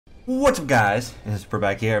What's up, guys? It's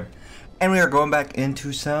back here, and we are going back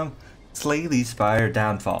into some Slay the Spire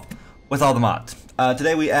Downfall with all the mods.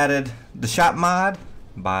 Today we added the shop mod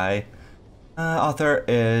by author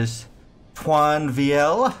is Twan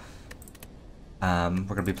VL.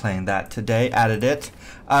 We're gonna be playing that today. Added it.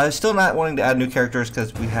 Still not wanting to add new characters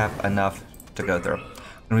because we have enough to go through.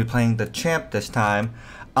 I'm gonna be playing the champ this time,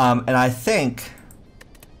 and I think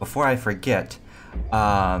before I forget,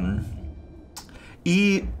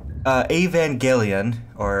 Evangelion,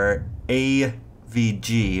 or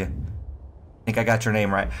AVG, I think I got your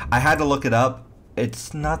name right. I had to look it up.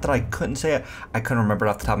 It's not that I couldn't say it, I couldn't remember it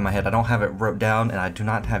off the top of my head. I don't have it wrote down, and I do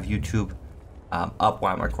not have YouTube up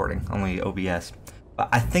while I'm recording, only OBS. But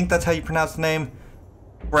I think that's how you pronounce the name.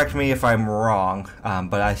 Correct me if I'm wrong,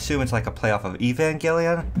 but I assume it's like a playoff of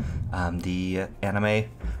Evangelion, the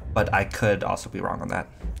anime, but I could also be wrong on that.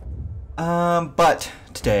 But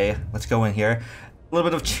today, let's go in here. A little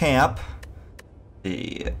bit of champ.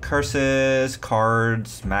 The curses,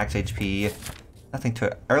 cards, max HP. Nothing to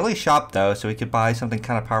it. Early shop though, so we could buy something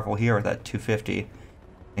kind of powerful here with that 250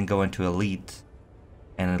 and go into elite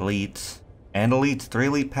and elites and elites. 3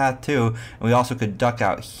 elite path too. And we also could duck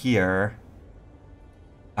out here.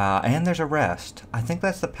 And there's a rest. I think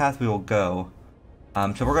that's the path we will go.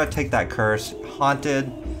 So we're gonna take that curse. Haunted.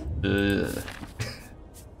 Ugh.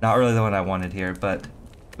 Not really the one I wanted here, but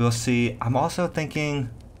we'll see. I'm also thinking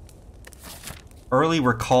early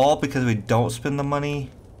recall because we don't spend the money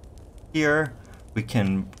here. We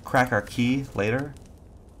can crack our key later.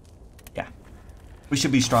 Yeah. We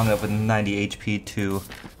should be strong enough with 90 HP to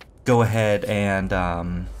go ahead and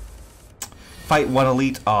fight one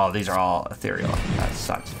elite. Oh, these are all ethereal. That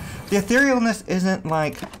sucks. The etherealness isn't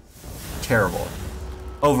like terrible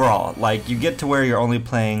overall. Like you get to where you're only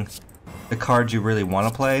playing the cards you really want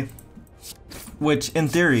to play, which in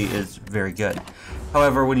theory is very good.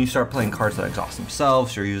 However, when you start playing cards that exhaust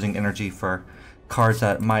themselves, you're using energy for cards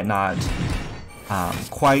that might not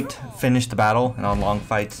quite finish the battle, and on long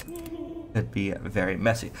fights it'd be very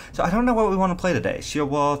messy. So I don't know what we want to play today. Shield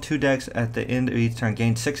wall, 2 decks at the end of each turn,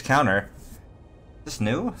 gain 6 counter. Is this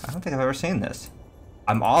new? I don't think I've ever seen this.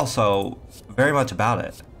 I'm also very much about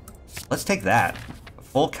it. Let's take that.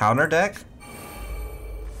 Full counter deck.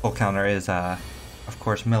 Full counter is, of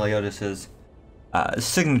course, Meliodas'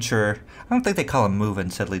 signature. I don't think they call him move in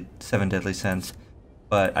 7 Deadly Sins,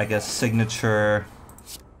 but I guess signature.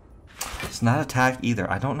 It's not attack either.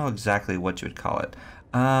 I don't know exactly what you would call it.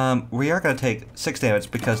 We are going to take 6 damage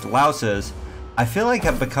because louses, I feel like,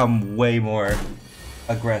 have become way more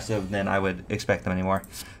aggressive than I would expect them anymore.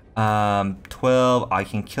 12. I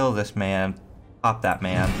can kill this man. Pop that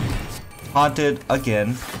man. Haunted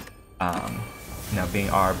again. You know, being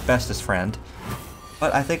our bestest friend.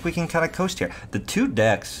 But I think we can kind of coast here. The 2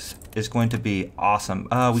 decks is going to be awesome.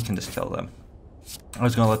 We can just kill them. I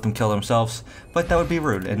was going to let them kill themselves, but that would be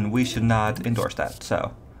rude, and we should not endorse that.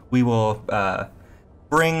 So we will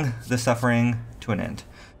bring the suffering to an end.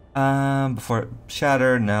 Before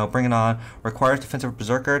Shatter, no, bring it on. Requires defensive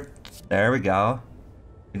berserker. There we go.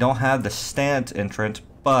 We don't have the stance entrance,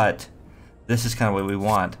 but this is kind of what we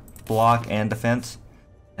want. Block and defense.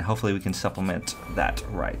 And hopefully we can supplement that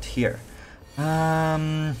right here.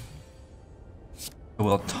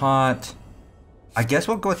 We'll taunt. I guess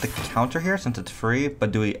we'll go with the counter here since it's free,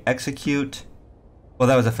 but do we execute? Well,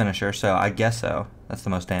 that was a finisher, so I guess so. That's the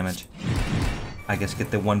most damage. I guess get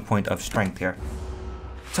the 1 point of strength here.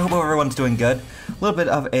 So hope everyone's doing good. A little bit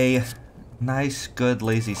of a nice, good,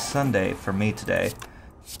 lazy Sunday for me today.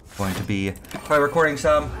 Going to be probably recording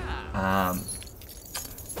some.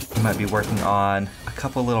 We might be working on a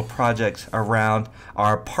couple little projects around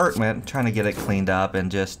our apartment, trying to get it cleaned up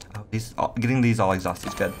and just getting these all exhausted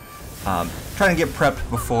is good. Trying to get prepped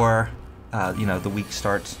before you know, the week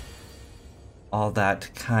starts. All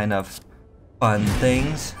that kind of fun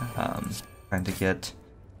things. Trying to get,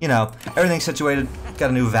 you know, everything situated. Got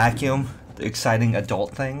a new vacuum, the exciting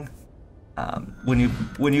adult thing. When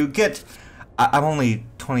you get, I'm only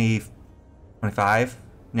 25.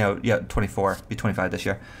 No, yeah, 24. Be 25 this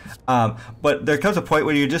year. But there comes a point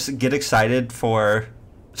where you just get excited for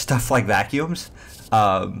stuff like vacuums.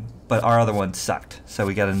 But our other one sucked, so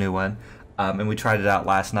we got a new one. And we tried it out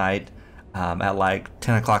last night at like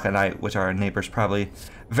 10 o'clock at night, which our neighbors probably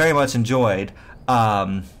very much enjoyed.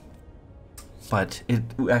 But it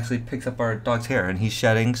actually picks up our dog's hair, and he's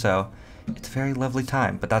shedding, so it's a very lovely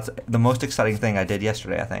time. But that's the most exciting thing I did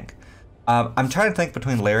yesterday, I think. I'm trying to think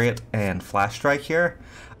between Lariat and Flash Strike here.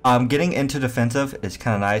 Getting into defensive is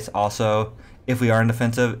kind of nice. Also, if we are in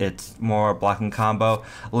defensive, it's more blocking combo.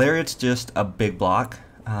 Lariat's just a big block,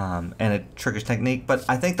 and it triggers technique, but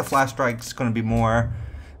I think the Flash Strike's going to be more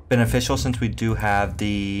beneficial since we do have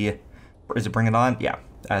the, is it Bring It On? Yeah,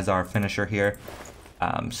 as our finisher here.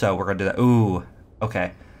 So we're gonna do that. Ooh,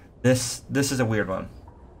 okay. This is a weird one.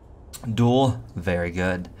 Duel, very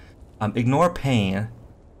good. Ignore pain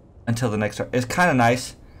until the next turn. It's kind of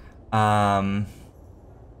nice. I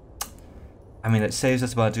mean, it saves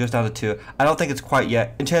us a bunch. It goes down to 2. I don't think it's quite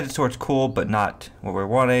yet. Enchanted Sword's cool, but not what we're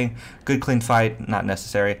wanting. Good clean fight, not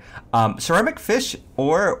necessary. Ceramic Fish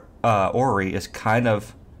or Ori is kind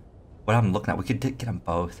of what I'm looking at. We could get them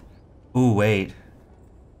both. Ooh, wait.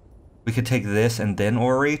 We could take this and then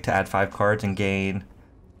Ori to add 5 cards and gain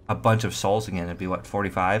a bunch of souls again. It'd be what,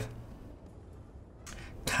 45?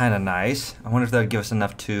 Kind of nice. I wonder if that would give us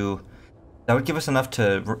enough to... That would give us enough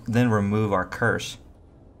to then remove our curse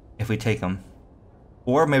if we take them.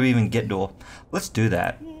 Or maybe even get duel. Let's do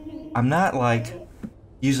that. I'm not like...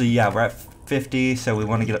 Usually, yeah, we're at 50, so we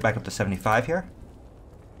want to get it back up to 75 here.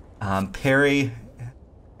 Parry.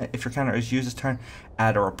 If your counter is used this turn,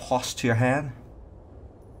 add a riposte to your hand.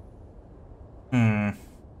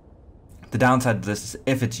 The downside to this is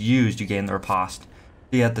if it's used, you gain the riposte.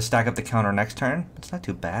 You have to stack up the counter next turn. It's not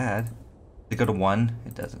too bad. They go to 1.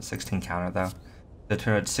 It doesn't. 16 counter, though. The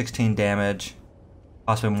turn at 16 damage.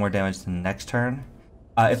 Possibly more damage than next turn.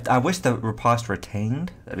 If I wish the riposte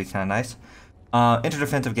retained, that'd be kind of nice. Enter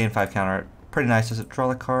defensive, gain 5 counter. Pretty nice. Does it draw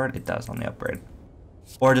the card? It does on the upgrade.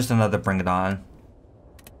 Or just another Bring It On.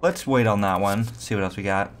 Let's wait on that one. See what else we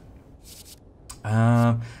got.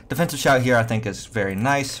 Defensive shout here I think is very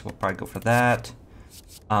nice. We'll probably go for that.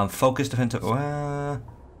 Focus defensive.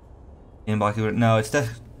 In blocking. No, it's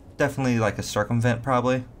definitely like a circumvent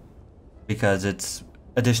probably. Because it's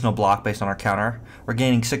additional block based on our counter. We're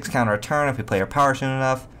gaining 6 counter a turn if we play our power soon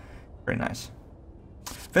enough. Very nice.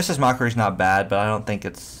 Vicious Mockery is not bad, but I don't think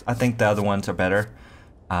it's... I think the other ones are better.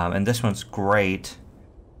 And this one's great.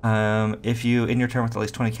 If you, in your turn with at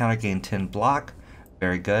least 20 counter, gain 10 block.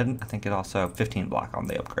 Very good. I think it also 15 block on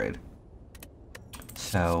the upgrade.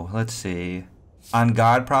 So, let's see. On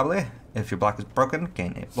guard, probably. If your block is broken,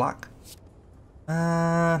 gain 8 block.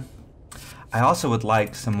 I also would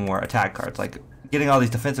like some more attack cards. Like, getting all these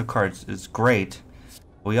defensive cards is great.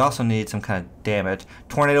 We also need some kind of damage.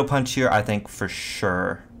 Tornado Punch here, I think for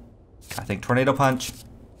sure. I think Tornado Punch.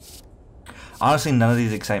 Honestly, none of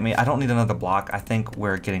these excite me. I don't need another block. I think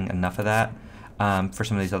we're getting enough of that for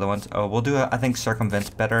some of these other ones. Oh, we'll do, I think Circumvent's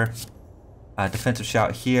better. Defensive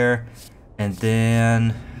Shout here. And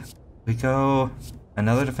then we go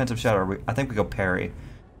another Defensive Shout, or I think we go Parry.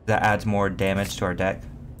 That adds more damage to our deck.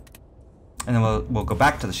 And then we'll go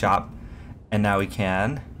back to the shop. And now we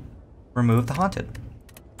can remove the Haunted.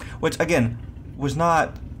 Which, again, was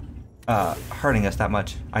not hurting us that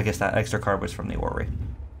much. I guess that extra card was from the Ori.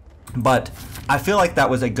 But I feel like that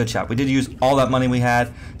was a good shot. We did use all that money we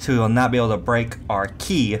had, so we will not be able to break our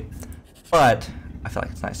key. But I feel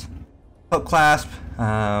like it's nice. Hook Clasp,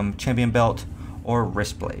 Champion Belt, or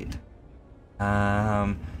Wrist Blade.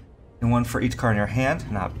 And one for each card in your hand.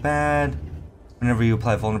 Not bad. Whenever you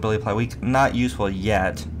apply Vulnerability, apply Weak. Not useful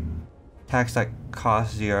yet. Attacks that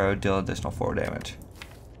cost 0 deal additional 4 damage.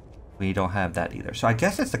 We don't have that either. So I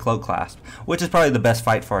guess it's the Cloak Clasp, which is probably the best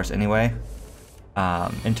fight for us anyway.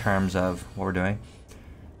 In terms of what we're doing.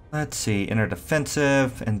 Let's see, enter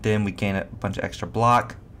defensive, and then we gain a bunch of extra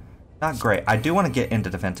block. Not great. I do want to get into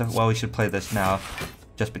defensive. Well, we should play this now,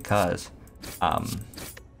 just because.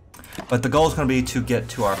 But the goal is going to be to get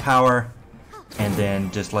to our power, and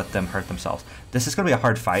then just let them hurt themselves. This is going to be a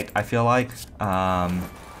hard fight, I feel like.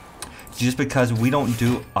 Just because we don't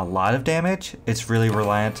do a lot of damage, it's really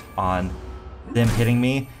reliant on them hitting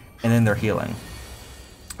me, and then they're healing.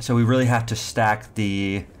 So we really have to stack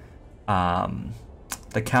the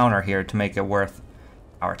counter here to make it worth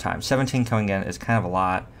our time. 17 coming in is kind of a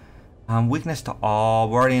lot. Weakness to all.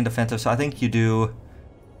 We're already in defensive, so I think you do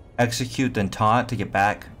execute then taunt to get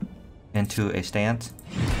back into a stance.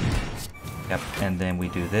 Yep, and then we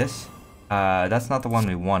do this. That's not the one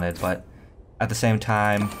we wanted, but at the same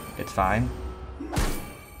time, it's fine.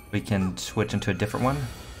 We can switch into a different one.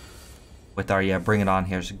 With our, Bring It On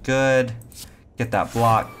here's good. Get that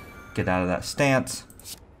block, get out of that stance,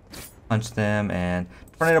 punch them, and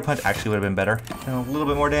Tornado Punch actually would have been better. A little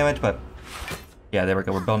bit more damage, but yeah, there we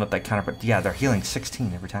go. We're building up that counter, but yeah, they're healing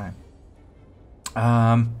 16 every time.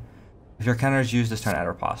 If your counter is used this turn, add a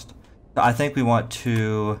riposte. So I think we want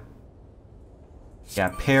to,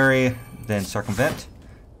 parry, then circumvent.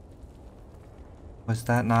 Was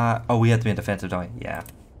that not? Oh, we have to be in defensive, don't we? Yeah.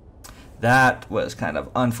 That was kind of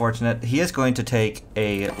unfortunate. He is going to take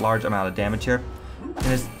a large amount of damage here.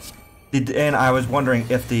 And I was wondering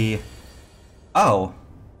if the... Oh.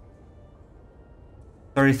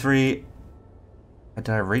 33... Did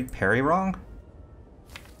I read parry wrong?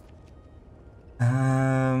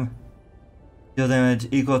 Deal damage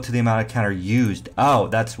equal to the amount of counter used. Oh,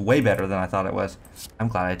 that's way better than I thought it was. I'm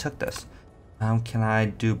glad I took this. Can I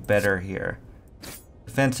do better here?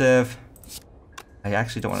 Defensive. I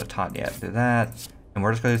actually don't want to taunt yet. Do that. And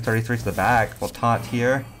we're just going to do 33 to the back. We'll taunt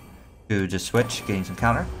here to just switch, getting some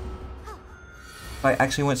counter. I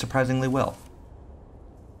actually went surprisingly well.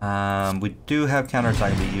 We do have counters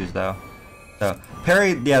that can be used though. So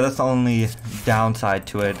parry, yeah, that's the only downside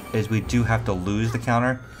to it, is we do have to lose the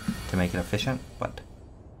counter to make it efficient, but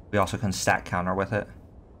we also can stack counter with it.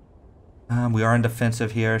 We are in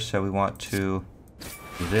defensive here, so we want to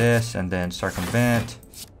do this and then circumvent,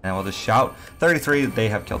 and we'll just shout. 33, they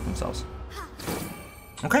have killed themselves.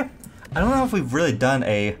 Okay, I don't know if we've really done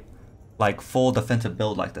a like full defensive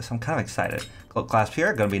build like this. I'm kind of excited. Cloak clasp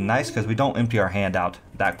here, gonna be nice because we don't empty our hand out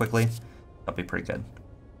that quickly. That'll be pretty good.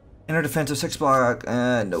 Inner defensive 6 block.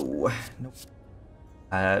 No.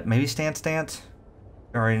 Maybe stance.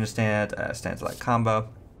 Or in a stance like combo.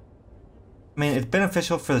 I mean, it's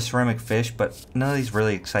beneficial for the ceramic fish, but none of these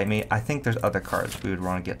really excite me. I think there's other cards we would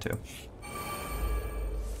want to get to.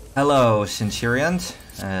 Hello, Centurions.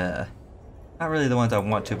 Not really the ones I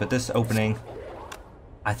want to, but this opening,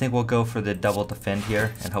 I think we'll go for the double defend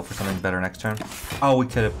here and hope for something better next turn. Oh, we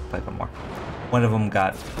could have played one more. One of them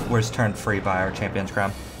was turned free by our Champion's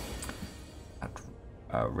Crown.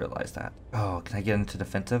 I realized that. Oh, can I get into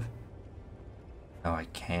defensive? No, I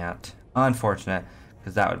can't. Unfortunate,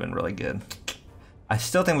 because that would have been really good. I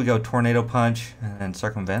still think we go Tornado Punch and then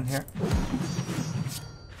circumvent here.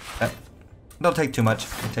 Don't take too much.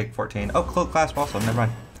 We take 14. Oh, Cloak Clasp also. Never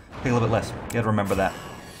mind. Take a little bit less. You gotta remember that.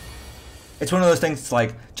 It's one of those things. It's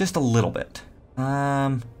like just a little bit.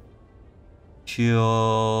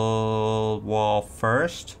 Shield wall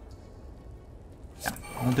first. Yeah,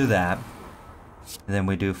 we'll do that. And then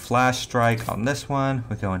we do Flash Strike on this one.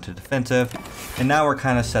 We go into defensive. And now we're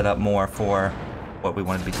kind of set up more for what we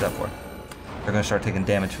wanted to be set up for. They're going to start taking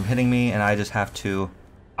damage from hitting me, and I just have to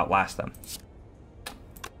outlast them.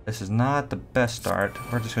 This is not the best start.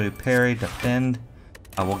 We're just going to do parry, defend.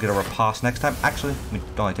 We'll get a riposte next time. Actually, we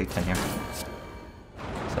only take 10 here.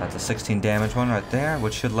 So that's a 16 damage one right there,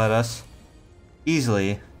 which should let us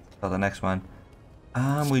easily kill the next one.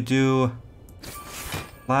 We do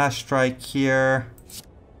Flash Strike here.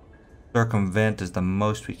 Circumvent is the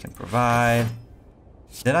most we can provide.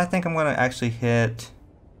 Then I think I'm going to actually hit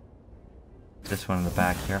this one in the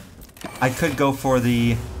back here. I could go for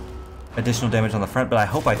the additional damage on the front, but I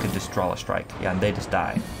hope I could just draw a strike. Yeah, and they just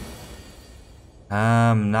die.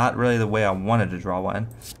 Not really the way I wanted to draw one.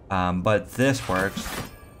 But this works.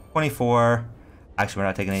 24. Actually, we're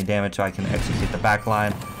not taking any damage, so I can execute the back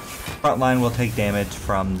line. Front line will take damage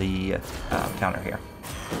from the counter here.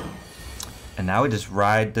 And now we just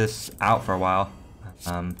ride this out for a while.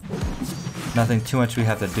 Nothing too much we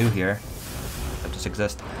have to do here. It just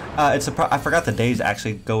exists. I forgot the days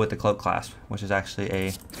actually go with the Cloak Clasp, which is actually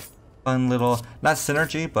a fun little, not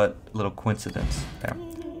synergy, but little coincidence there.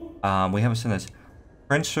 We haven't seen this.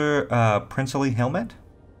 Princely Helmet.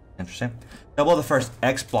 Interesting. Double the first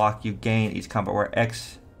X block you gain each combat, where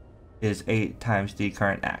X is 8 times the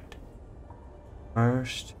current act.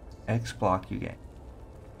 First X block you gain,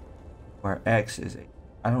 where X is 8.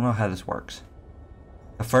 I don't know how this works.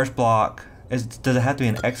 The first block does it have to be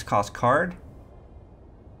an X cost card?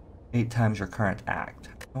 8 times your current act.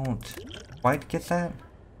 I don't quite get that,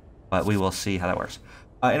 but we will see how that works.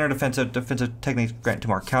 Inner defensive techniques grant 2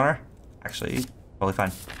 more counter. Actually, totally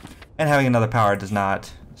fine. And having another power does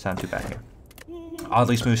not sound too bad here.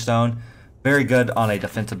 Oddly smooth stone, very good on a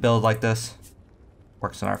defensive build like this.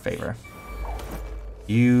 Works in our favor.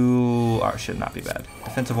 Should not be bad.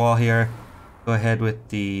 Defensive wall here. Go ahead with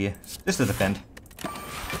just the defend.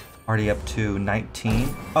 Already up to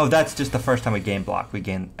 19. Oh, that's just the first time we gain block. We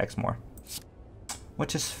gain X more,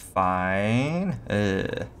 which is fine.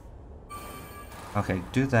 Okay,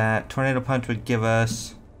 do that. Tornado Punch would give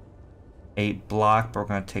us 8 block, but we're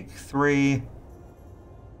going to take 3.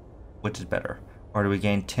 Which is better? Or do we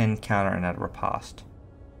gain 10 counter and add a riposte?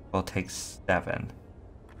 We'll take 7.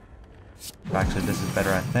 Actually, this is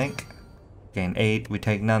better, I think. Gain 8. We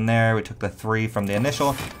take none there. We took the 3 from the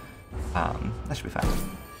initial. That should be fine.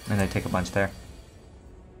 And they take a bunch there.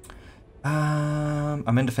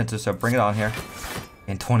 I'm in defensive, so bring it on here.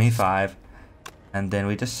 In 25. And then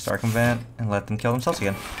we just circumvent and let them kill themselves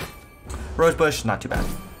again. Rosebush, not too bad.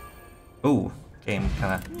 Ooh, game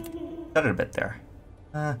kind of stuttered a bit there.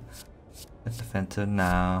 It's defensive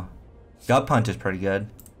now. Gut Punch is pretty good.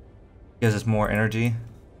 Gives us more energy.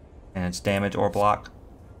 And it's damage or block.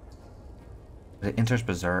 But it enters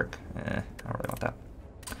Berserk. I don't really want that.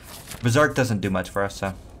 Berserk doesn't do much for us,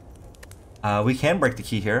 so. We can break the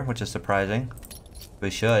key here, which is surprising. We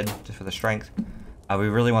should, just for the strength. We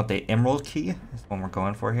really want the emerald key. That's the one we're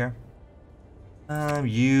going for here.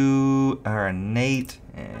 You are innate.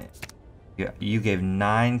 You gave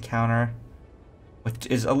 9 counter, which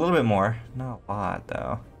is a little bit more. Not a lot,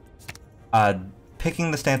 though.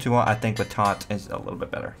 Picking the stance we want, I think, with taunt is a little bit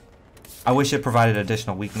better. I wish it provided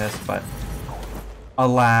additional weakness, but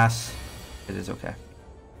alas, it is okay.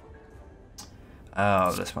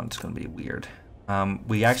 Oh, this one's going to be weird.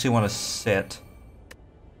 We actually want to sit.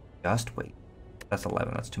 Just wait. That's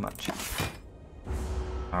 11. That's too much.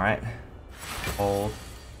 All right. Hold.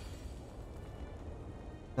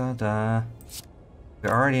 Da-da.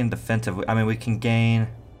 We're already in defensive. I mean, we can gain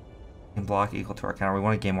block equal to our counter. We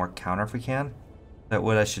want to gain more counter if we can. But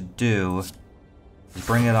what I should do is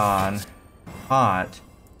bring it on hot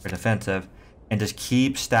for defensive and just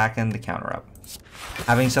keep stacking the counter up.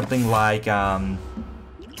 Having something like not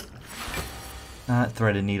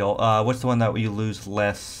threaded needle. What's the one that you lose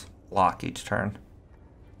less block each turn?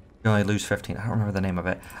 You only lose 15. I don't remember the name of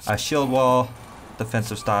it. Shield wall,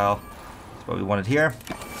 defensive style. That's what we wanted here.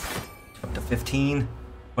 Up to 15,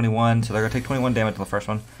 21. So they're gonna take 21 damage on the first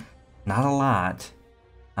one. Not a lot,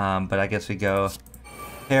 but I guess we go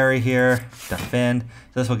parry here, defend.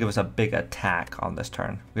 So this will give us a big attack on this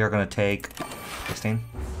turn. We are gonna take 16.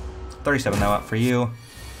 37 now up for you.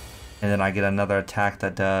 And then I get another attack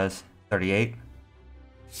that does 38.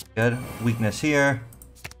 Good. Weakness here.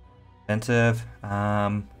 Defensive.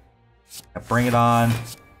 Bring it on.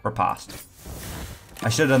 Riposte. I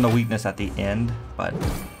should have done the weakness at the end, but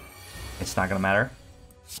it's not gonna matter.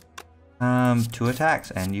 2 attacks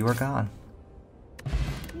and you are gone.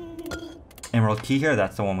 Emerald key here,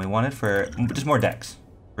 that's the one we wanted for just more decks,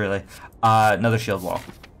 really. Another shield wall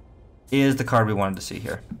is the card we wanted to see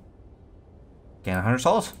here. Gain 100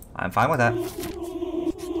 souls. I'm fine with that.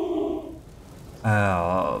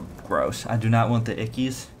 Oh, gross. I do not want the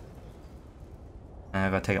ickies. I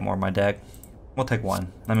gotta take it more of my deck. We'll take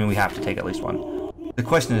 1. I mean, we have to take at least 1. The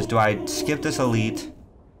question is, do I skip this elite?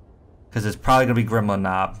 Because it's probably gonna be Gremlin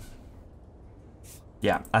Knob.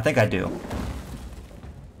 Yeah, I think I do.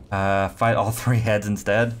 Fight all 3 heads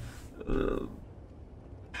instead.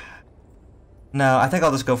 No, I think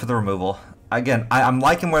I'll just go for the removal. Again, I'm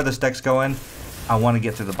liking where this deck's going. I want to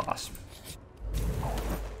get through the boss.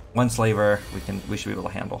 1 slaver, we should be able to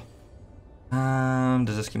handle.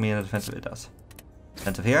 Does this give me a defensive? It does.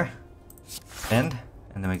 Defensive here. Defend.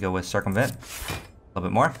 And then we go with circumvent. A little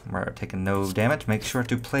bit more. We're taking no damage. Make sure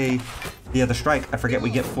to play the other strike. I forget we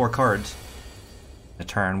get 4 cards a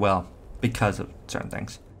turn. Well, because of certain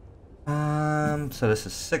things. So this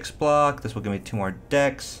is 6 block. This will give me 2 more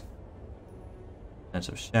decks.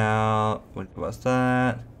 Defensive shout. What give us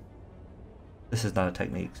that? This is not a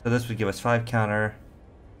technique. So this would give us 5 counter.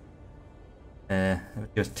 It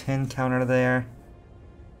would give us 10 counter there.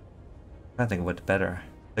 I think what's better.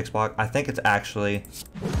 6 block. I think it's actually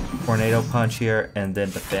Tornado Punch here and then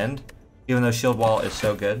defend. Even though Shield Wall is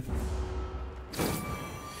so good.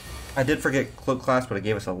 I did forget Cloak Clasp, but it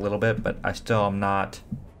gave us a little bit, but I still am not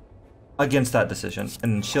against that decision.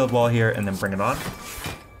 And Shield Wall here and then bring it on.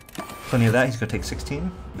 Plenty of that. He's going to take 16.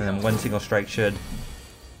 And then 1 single strike should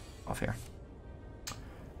off here.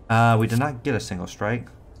 We did not get a single strike.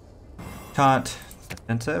 Taunt.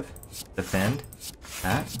 Defensive. Defend.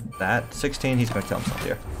 That. 16. He's going to kill himself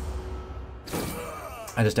here.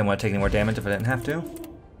 I just didn't want to take any more damage if I didn't have to.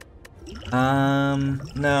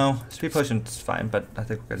 No. Speed Potion's fine, but I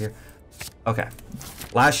think we're good here. Okay.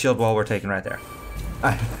 Last shield wall we're taking right there.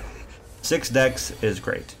 Alright. 6 decks is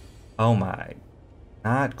great. Oh my.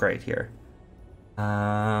 Not great here.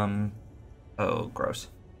 Oh, gross.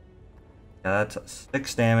 Yeah, that's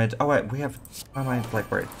 6 damage. Oh wait, we have... Why am I like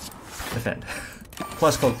worried? Defend.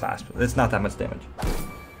 Plus Cloak Clasp. It's not that much damage.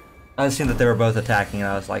 I seen that they were both attacking and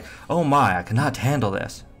I was like, oh my, I cannot handle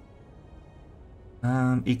this.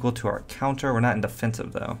 Equal to our counter. We're not in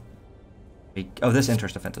defensive though. Oh, this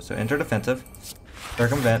enters defensive. So enter defensive.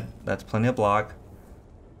 Circumvent. That's plenty of block.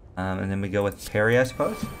 And then we go with parry, I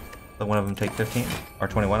suppose. So one of them take 15 or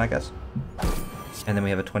 21, I guess. And then we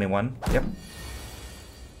have a 21. Yep.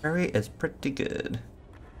 Parry is pretty good.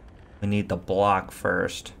 We need the block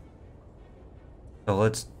first. So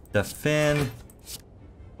let's defend.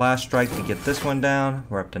 Last strike to get this one down.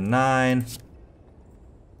 We're up to 9.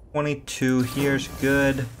 22 here's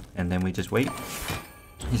good. And then we just wait.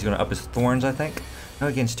 He's going to up his thorns, I think. No,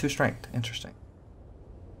 he gains 2 strength. Interesting.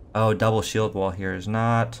 Oh, double shield wall here is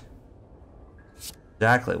not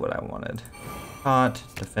exactly what I wanted. Taunt,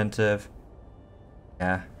 defensive.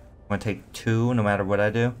 Yeah. I'm going to take 2 no matter what I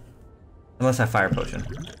do. Unless I fire potion.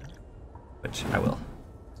 which I will.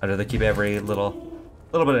 I'd rather keep every little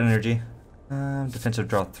bit of energy. Defensive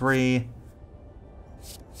draw 3.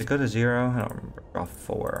 Does it go to 0? I don't remember. Draw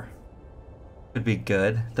 4. Could be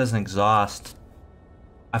good. Doesn't exhaust.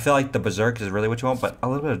 I feel like the Berserk is really what you want, but a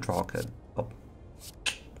little bit of draw could help.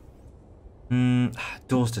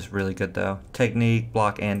 Duel's just really good though. Technique,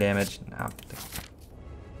 block, and damage. No.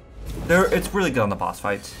 It's really good on the boss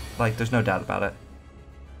fights. Like, there's no doubt about it.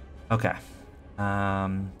 Okay.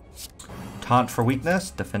 Taunt for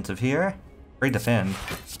weakness. Defensive here. Free defend.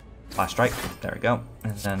 Last strike. There we go.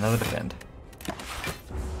 And then another defend.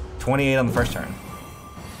 28 on the first turn.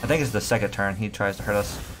 I think it's the second turn he tries to hurt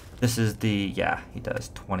us. This is the, yeah, he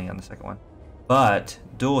does 20 on the second one. But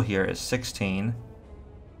duel here is 16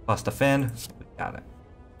 plus defend. We got it.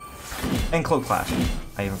 And cloak clash.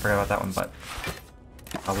 I even forgot about that one, but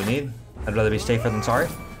all we need. I'd rather be safer than sorry.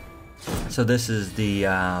 So this is the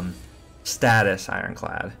status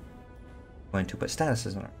ironclad. I'm going to put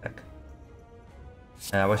statuses in our deck.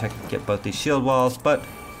 I wish I could get both these shield walls, but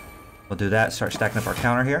we'll do that. Start stacking up our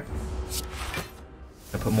counter here.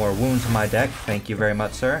 I put more wounds in my deck. Thank you very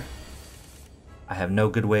much, sir. I have no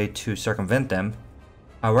good way to circumvent them.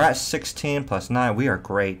 We're at 16 plus 9. We are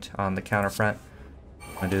great on the counter front.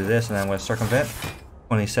 I'm going to do this, and then I'm going to circumvent.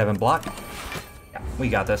 27 block. Yeah, we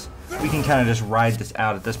got this. We can kind of just ride this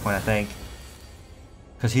out at this point, I think.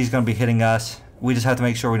 Because he's going to be hitting us. We just have to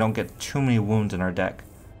make sure we don't get too many wounds in our deck.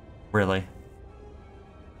 Really.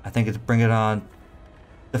 I think it's bring it on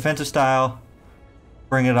defensive style.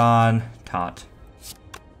 Bring it on taunt.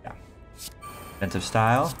 Yeah. Defensive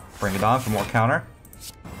style. Bring it on for more counter.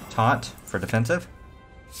 Taunt for defensive.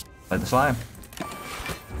 Play the slime.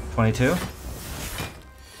 22.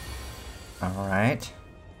 Alright.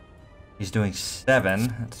 He's doing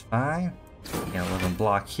 7. That's fine. Yeah, 11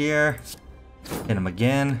 block here. Hit him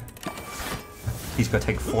again. He's going to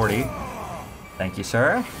take 40. Thank you,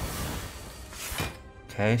 sir.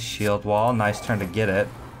 Okay, shield wall. Nice turn to get it.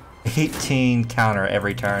 18 counter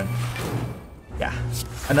every turn. Yeah.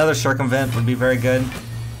 Another circumvent would be very good.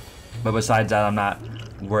 But besides that, I'm not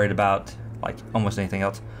worried about like almost anything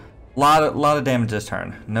else. Lot of damage this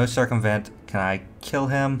turn. No circumvent. Can I kill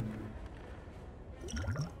him?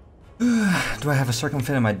 Do I have a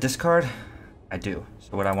circumvent in my discard? I do.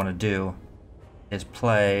 So what I want to do is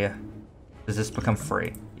play. Does this become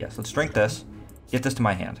free? Yes. Let's drink this. Get this to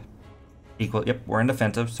my hand. Equal. Yep. We're in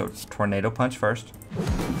defensive. So tornado punch first,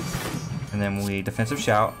 and then we defensive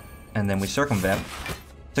shout, and then we circumvent.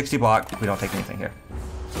 60 block. We don't take anything here.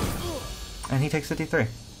 And he takes 53.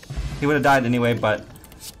 He would have died anyway, but...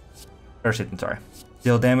 Or shit, I'm sorry.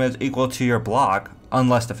 Deal damage equal to your block,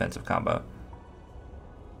 unless defensive combo.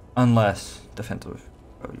 Unless defensive.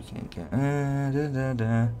 Oh, you can't get...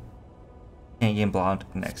 Can't gain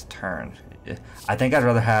block next turn. I think I'd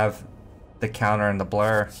rather have the counter and the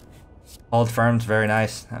blur. Hold firm's very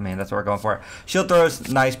nice. I mean, that's what we're going for. Shield throw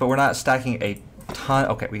is nice, but we're not stacking a ton.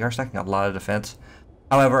 Okay, we are stacking a lot of defense.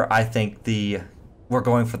 However, I think we're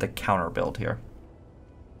going for the counter build here.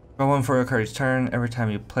 Draw 1 for a card each turn. Every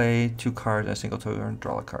time you play 2 cards in a single turn,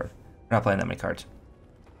 draw a card. We're not playing that many cards.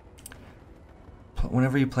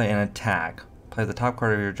 Whenever you play an attack, play the top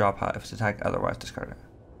card of your draw pile. If it's attack, otherwise discard it.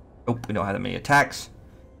 Oh, we don't have that many attacks.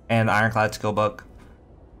 And the Ironclad skill book.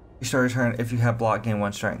 You start your turn if you have block, gain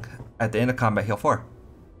 1 strength. At the end of combat, heal 4.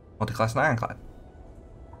 Multi-class and Ironclad.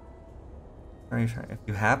 If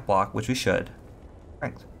you have block, which we should,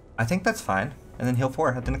 strength. I think that's fine. And then heal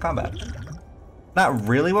 4 at the end of combat. Not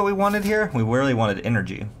really what we wanted here. We really wanted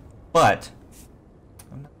energy. But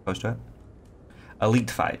I'm not opposed to it.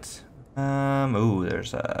 Elite fights. Ooh,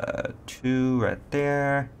 there's 2 right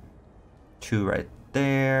there. 2 right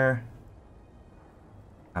there.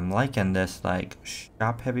 I'm liking this like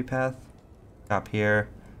shop heavy path. Shop here.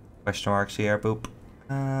 Question marks here. Boop.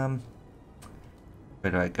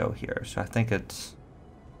 Where do I go here? So I think it's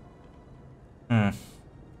 3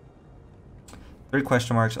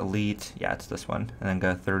 question marks, elite. Yeah, it's this one. And then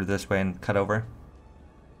go through this way and cut over.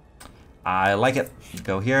 I like it.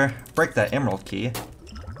 Go here. Break that emerald key.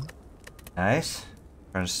 Nice.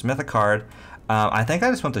 We're gonna smith a card. I think I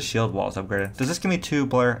just want the shield walls upgraded. Does this give me 2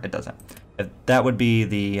 blur? It doesn't. That would be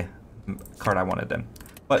the card I wanted then.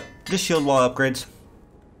 But this shield wall upgrades.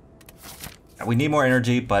 We need more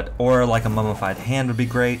energy, but or like a mummified hand would be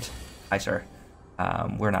great. Hi, sir.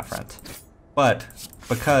 We're not friends. But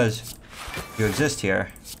because you exist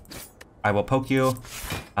here, I will poke you.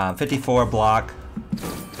 54 block.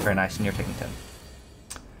 Very nice, and you're taking 10.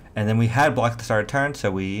 And then we had block at the start of turn, so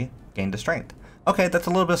we gained a strength. Okay, that's a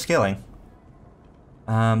little bit of scaling.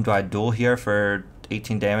 Do I duel here for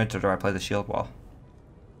 18 damage, or do I play the shield wall?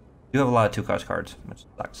 You have a lot of 2-cost cards, which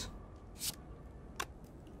sucks.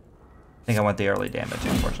 think I want the early damage,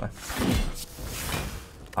 unfortunately.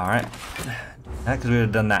 Alright. Because we would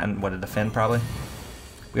have done that in, what, a defend, probably?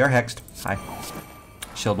 We are hexed. Hi.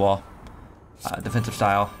 Shield wall. Defensive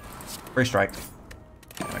style. Free strike.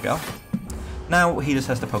 There we go. Now he just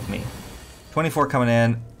has to poke me. 24 coming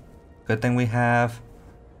in. Good thing we have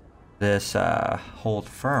this hold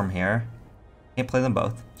firm here. Can't play them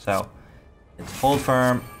both. So it's hold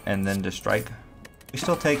firm and then just strike. We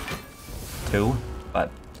still take 2, but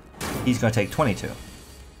he's going to take 22.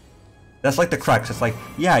 That's like the crux. It's like,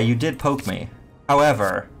 yeah, you did poke me.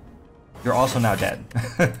 However, you're also now dead.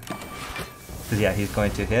 Because, yeah, he's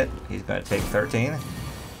going to hit. He's going to take 13.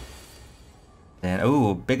 Then,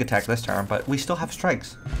 ooh, big attack this turn, but we still have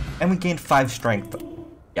strikes. And we gained 5 strength.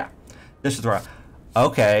 Yeah, this is where...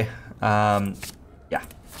 Okay. Yeah.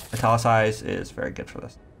 Italicize is very good for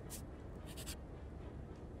this.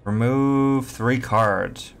 Remove 3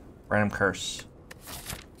 cards. Random curse.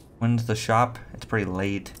 When's the shop? It's pretty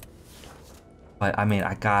late. But, I mean,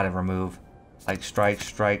 I gotta remove. Like,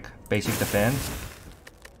 strike, basic defend.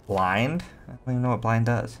 Blind? I don't even know what blind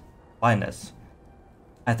does. Blindness.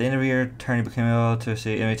 At the end of your turn, you become able to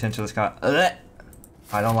see enemy attention to the sky. Ugh!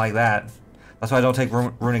 I don't like that. That's why I don't take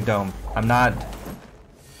Runic Dome. I'm not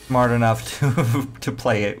smart enough to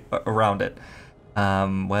play it around it.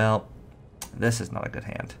 Well, this is not a good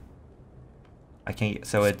hand. I can't.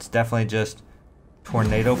 So it's definitely just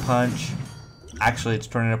Tornado Punch. Actually, it's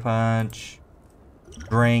Tornado Punch.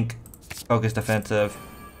 Drink. Focus defensive.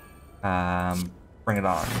 Bring it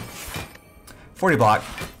on. 40 block,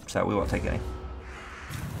 so we won't take any.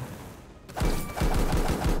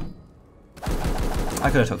 I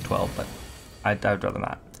could have took 12, but I'd rather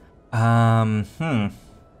not.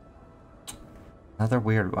 Another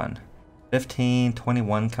weird one. 15,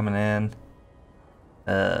 21 coming in.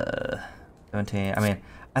 17. I mean,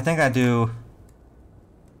 I think I do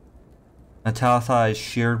Italicize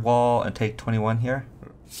Sheared Wall and take 21 here.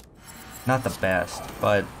 Not the best,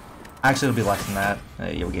 but actually it'll be less than that.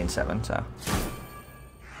 You'll gain 7, so.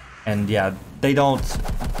 And yeah, they don't,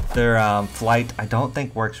 their flight I don't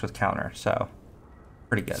think works with counter, so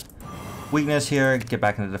pretty good. Weakness here, get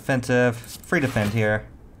back into defensive. Free defend here.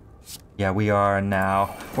 Yeah, we are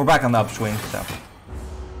now, we're back on the upswing, so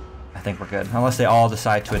I think we're good. Unless they all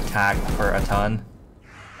decide to attack for a ton,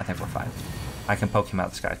 I think we're fine. I can poke him out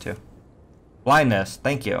of the sky too. Blindness,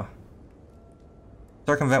 thank you.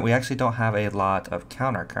 Circumvent, we actually don't have a lot of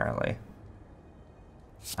counter currently.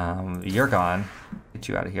 You're gone. Get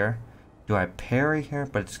you out of here. Do I parry here?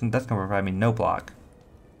 But that's going to provide me no block.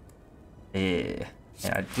 Yeah,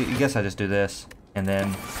 I guess I just do this. And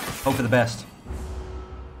then hope for the best.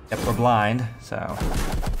 Yep, we're blind, so...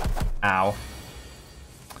 Ow.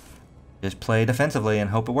 Just play defensively and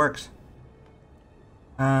hope it works.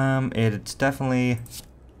 It's definitely...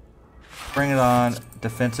 Bring it on,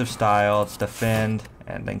 defensive style, defend,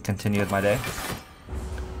 and then continue with my day.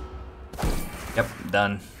 Yep,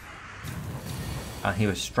 done. He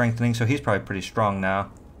was strengthening, so he's probably pretty strong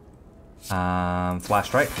now. Flash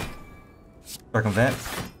strike. Circumvent.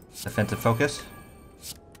 Defensive focus.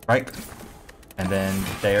 Strike. And then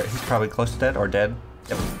there, he's probably close to dead, or dead.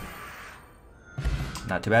 Yep.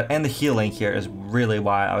 Not too bad. And the healing here is really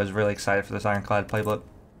why I was really excited for this Ironclad playbook.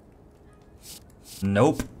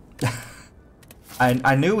 Nope.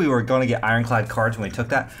 I knew we were going to get Ironclad cards when we took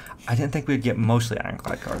that. I didn't think we'd get mostly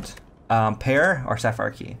Ironclad cards. Pear or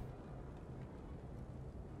Sapphire Key?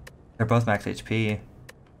 They're both max HP.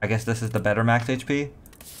 I guess this is the better max HP.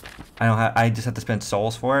 I just have to spend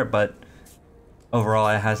souls for it, but overall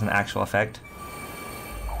it has an actual effect.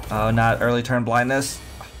 Oh, not early turn blindness.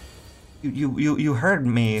 You heard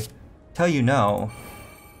me tell you no,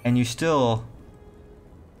 and you still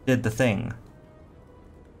did the thing.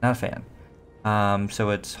 Not a fan.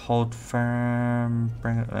 So it's hold firm,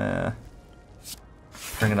 bring it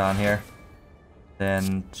on here.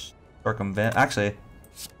 Then circumvent. Actually,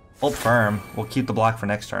 hold firm. We'll keep the block for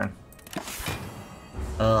next turn.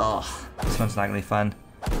 Ugh, this one's not gonna be fun.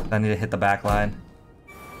 I need to hit the back line.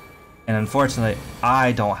 And unfortunately,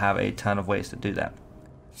 I don't have a ton of ways to do that.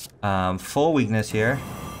 Full weakness here.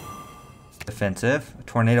 Defensive.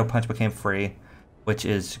 Tornado Punch became free, which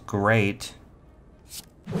is great.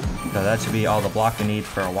 So that should be all the block we need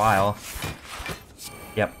for a while.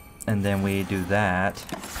 Yep. And then we do that.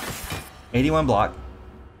 81 block.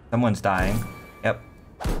 Someone's dying. Yep.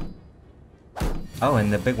 Oh,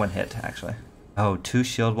 and the big one hit, actually. Oh, 2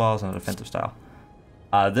 shield walls and a defensive style.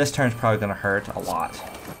 This turn's probably going to hurt a lot.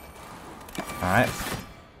 Alright.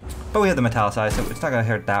 But we have the Metallicize, so it's not going to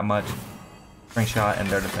hurt that much. Spring shot, and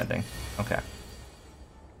they're defending. Okay.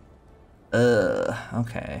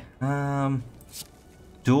 Okay.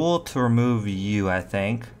 duel to remove you, I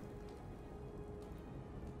think.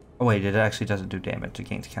 Oh wait, it actually doesn't do damage. It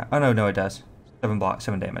gains count. Oh no, it does.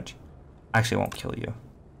 7 damage. Actually, it won't kill you.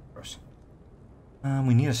 Of course.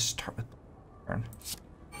 We need to start with turn.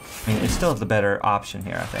 I mean, it's still the better option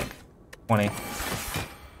here, I think. 20.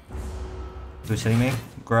 Who's hitting me?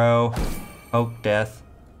 Grow, poke, death,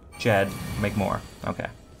 shed, make more. Okay.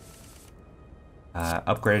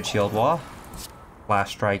 Upgraded shield wall.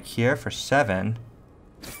 Blast strike here for 7.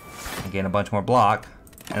 And gain a bunch more block.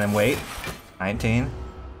 And then wait. 19.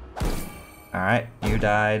 Alright, you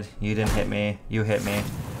died. You didn't hit me. You hit me.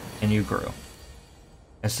 And you grew.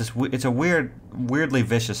 It's just, it's a weirdly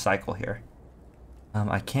vicious cycle here.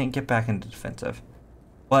 I can't get back into defensive.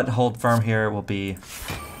 But hold firm here will be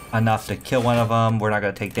enough to kill one of them. We're not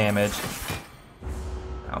going to take damage.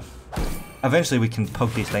 No. Eventually we can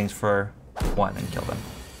poke these things for 1 and kill them.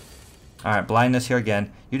 Alright, blindness here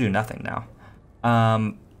again. You do nothing now.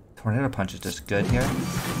 Tornado punch is just good here.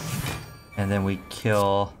 And then we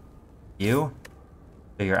kill you.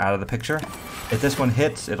 So you're out of the picture. If this one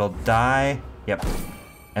hits, it'll die. Yep.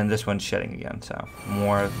 And this one's shedding again, so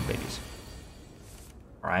more babies.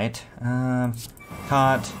 Alright.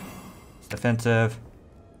 Taunt. Defensive.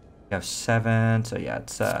 You have 7, so yeah,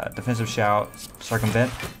 it's defensive shout.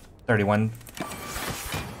 Circumvent. 31.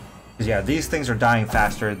 Because yeah, these things are dying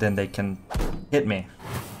faster than they can hit me.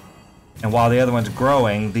 And while the other one's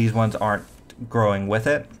growing, these ones aren't growing with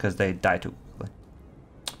it because they die too quickly.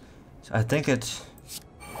 So I think it's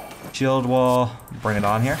shield wall. Bring it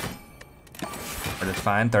on here. But it's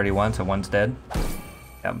fine. 31, so one's dead.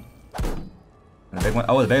 Yep. And the big one.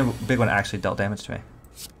 Oh, the big one actually dealt damage to me.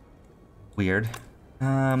 Weird.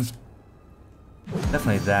 Definitely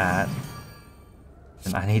that.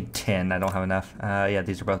 And I need 10. I don't have enough. Yeah,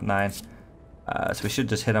 these are both 9. So we should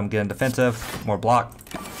just hit him, get him defensive, more block.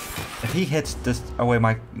 If he hits this away,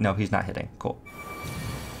 no, he's not hitting. Cool.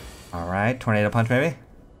 All right, tornado punch maybe.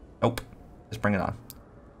 Nope. Just bring it on.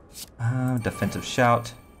 Defensive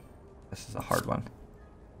shout. This is a hard one.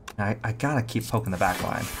 I gotta keep poking the back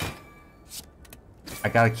line. I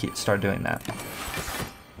gotta start doing that.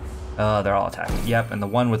 Oh, they're all attacking. Yep, and the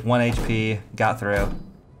one with 1 HP got through.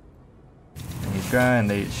 And he's growing,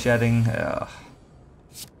 they're shedding. Ugh.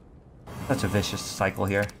 Such a vicious cycle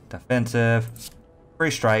here. Defensive. Free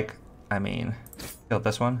strike. I mean, killed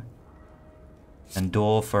this one. And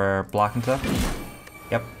duel for blocking stuff.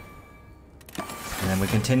 Yep. And then we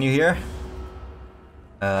continue here.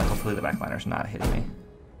 Hopefully the backliner's not hitting me.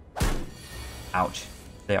 Ouch.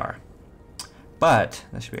 They are. But,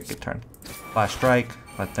 this should be a good turn. Flash strike.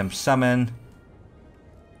 Let them summon.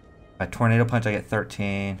 By tornado punch I get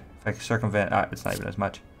 13. If I can circumvent, it's not even as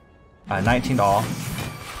much. 19 to all.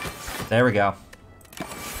 There we go.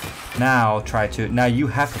 Now try to. Now you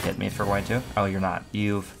have to hit me if you're going to. Oh, you're not.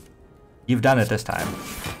 You've done it this time.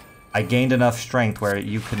 I gained enough strength where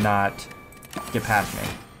you could not get past me.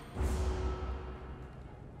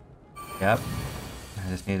 Yep. I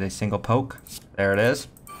just need a single poke. There it is.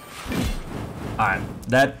 Alright.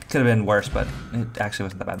 That could have been worse, but it actually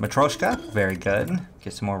wasn't that bad. Matryoshka. Very good.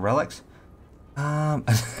 Get some more relics. Another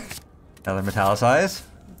metallicize.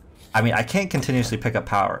 I mean, I can't continuously pick up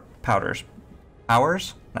powders.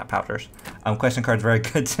 Powers? Not powders. Question card's very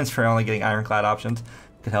good since we're only getting ironclad options.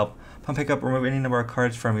 Could help. Pump pick up, remove any number of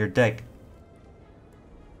cards from your deck.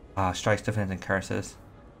 Strikes, defense, and curses.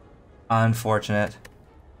 Unfortunate.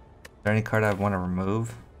 Is there any card I want to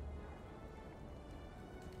remove?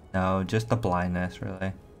 No, just the blindness,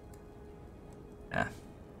 really. Yeah.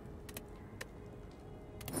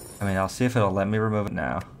 I mean, I'll see if it'll let me remove it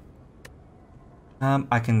now.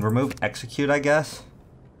 I can remove execute, I guess.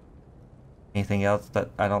 Anything else that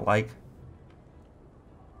I don't like?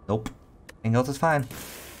 Nope. Anything else is fine.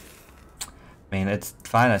 I mean, it's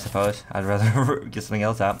fine, I suppose. I'd rather get something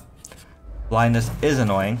else out. Blindness is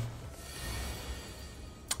annoying.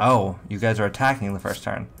 Oh, you guys are attacking the first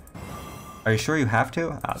turn. Are you sure you have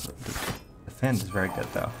to? Defend is very good,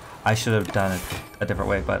 though. I should have done it a different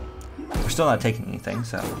way, but we're still not taking anything,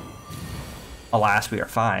 so... Alas, we are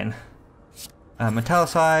fine.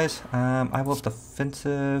 Metallicize. I will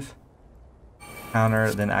defensive...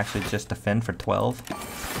 Counter, then actually just defend for 12.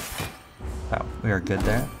 Oh, we are good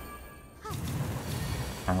there.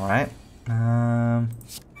 Alright.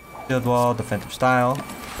 Shield wall, defensive style.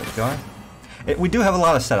 Keep going. We do have a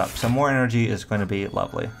lot of setup, so more energy is going to be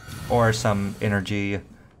lovely. Or some energy,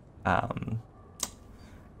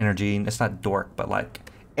 it's not dork, but like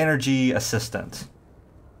energy assistant.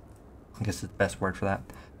 I guess is the best word for that.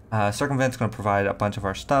 Circumvent's going to provide a bunch of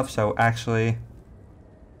our stuff, so actually,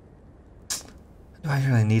 do I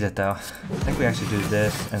really need it though? I think we actually do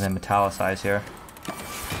this and then metallicize here.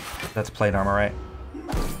 That's plate armor, right?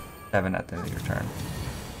 7 at the end of your turn.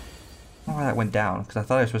 I don't know why that went down, because I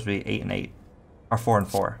thought it was supposed to be 8 and 8. Or 4 and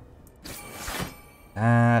 4.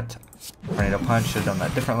 That tornado punch should have done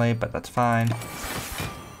that differently, but that's fine.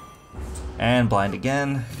 And blind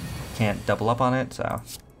again. Can't double up on it, so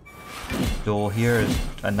duel here is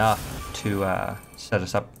enough to set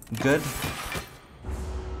us up good.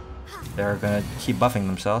 They're gonna keep buffing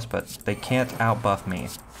themselves, but they can't out-buff me.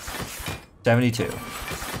 72.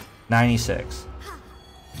 96.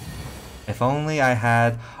 If only I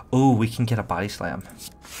had... Ooh, we can get a body slam.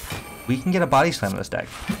 We can get a body slam in this deck.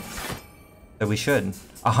 But we should.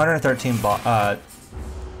 113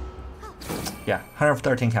 yeah,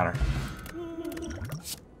 113 counter.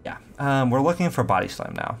 Yeah, we're looking for body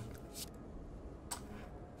slam now.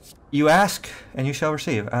 You ask, and you shall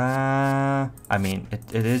receive. I mean,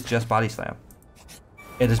 it is just body slam.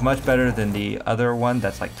 It is much better than the other one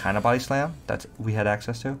that's like kind of body slam that we had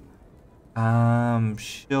access to.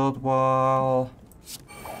 Shield wall.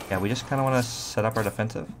 Yeah, we just kind of want to set up our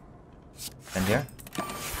defensive. And here.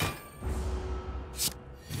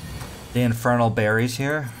 The infernal berries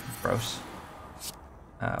here. Gross.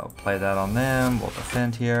 We'll play that on them. We'll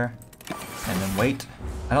defend here. And then wait.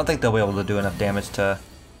 I don't think they'll be able to do enough damage to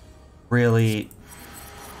really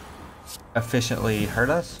efficiently hurt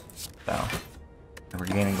us. So we're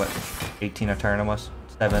gaining what, 18 a turn almost?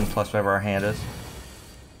 7 plus whatever our hand is.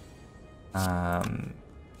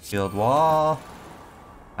 Shield wall.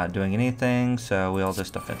 Not doing anything, so we'll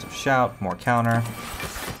just defensive shout, more counter.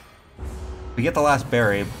 We get the last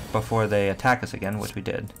berry before they attack us again, which we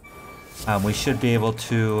did. We should be able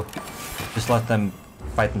to just let them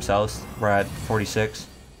fight themselves. We're at 46.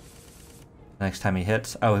 Next time he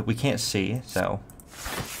hits. Oh, we can't see, so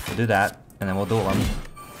we'll do that, and then we'll duel him.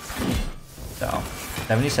 So,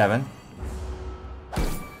 77.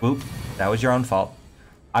 Whoop, that was your own fault.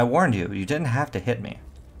 I warned you, you didn't have to hit me.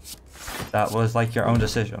 That was like your own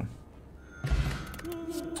decision.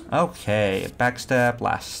 Okay, backstep,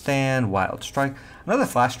 last stand, wild strike. Another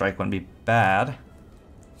flash strike wouldn't be bad.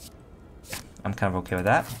 Yeah, I'm kind of okay with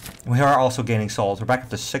that. We are also gaining souls. We're back up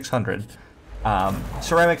to 600.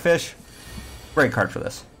 Ceramic fish, great card for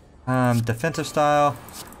this. Defensive style,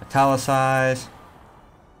 italicize.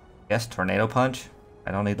 Yes, tornado punch.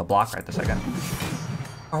 I don't need the block right this second.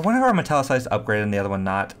 Or one of our metallicized upgraded and the other one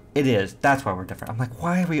not. It is. That's why we're different. I'm like,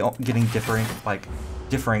 why are we all getting differing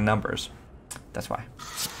numbers? That's why.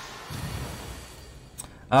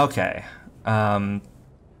 Okay. I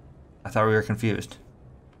thought we were confused.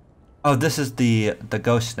 Oh, this is the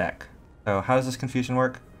ghost neck. So how does this confusion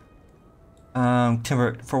work?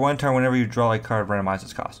 Timber, for 1 turn, whenever you draw a card, randomize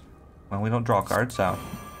its cost. Well, we don't draw a card, so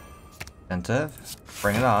defensive,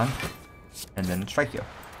 bring it on, and then strike you.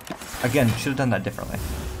 Again, should have done that differently.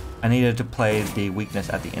 I needed to play the weakness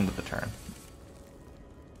at the end of the turn.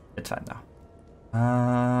 It's fine though.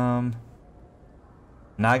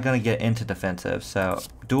 Not gonna get into defensive, so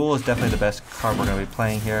duel is definitely the best card we're gonna be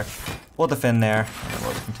playing here. We'll defend there, and then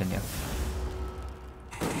we'll just continue.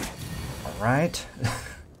 Alright.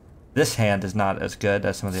 This hand is not as good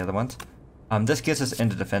as some of the other ones. This gets us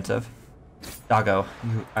into defensive. Doggo,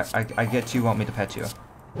 I get you want me to pet you.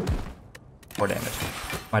 4 damage.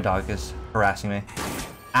 My dog is harassing me.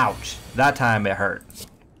 Ouch. That time it hurt.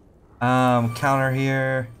 Counter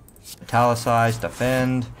here. Italicize,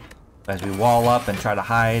 defend. As we wall up and try to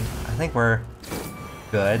hide. I think we're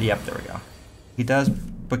good. Yep, there we go. He does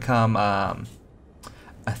become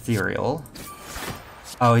ethereal.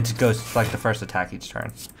 Oh, he just goes like the first attack each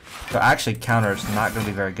turn. So actually counter is not going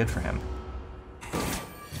to be very good for him.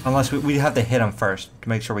 Unless we have to hit him first to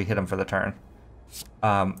make sure we hit him for the turn.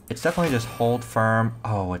 It's definitely just hold firm.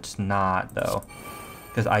 Oh, it's not though.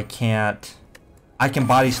 Because I can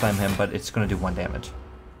body slam him, but it's going to do 1 damage.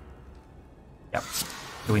 Yep.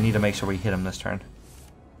 So we need to make sure we hit him this turn.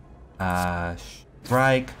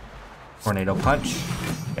 Strike. Tornado punch.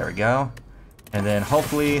 There we go. And then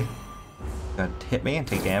hopefully gonna hit me and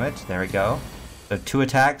take damage. There we go. So 2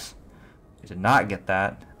 attacks. We did not get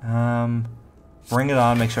that. Bring it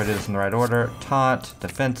on. Make sure I do this in the right order. Taunt.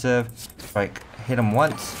 Defensive. Strike. Hit him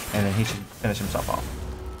once, and then he should finish himself off.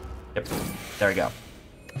 Yep. There we go.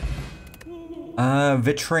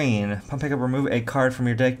 Vitrine. Upon pickup, remove a card from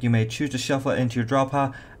your deck. You may choose to shuffle it into your draw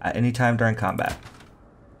pile at any time during combat.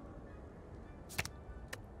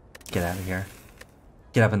 Get out of here.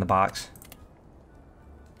 Get up in the box.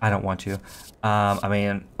 I don't want you. I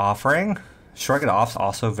mean, offering. Shrug it off's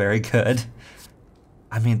also very good.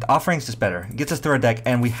 I mean, the offering's just better. It gets us through our deck,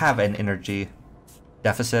 and we have an energy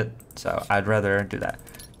deficit, so I'd rather do that.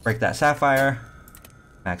 Break that sapphire.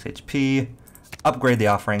 Max HP. Upgrade the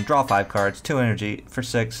offering, draw 5 cards, 2 energy for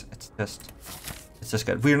 6. It's just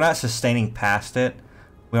good. We're not sustaining past it.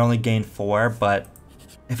 We only gained 4, but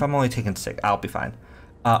if I'm only taking 6, I'll be fine.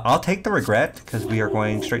 I'll take the regret because we are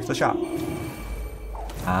going straight to the shop.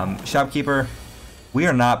 Shopkeeper, we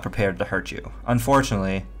are not prepared to hurt you.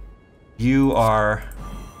 Unfortunately, you are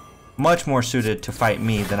much more suited to fight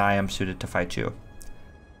me than I am suited to fight you.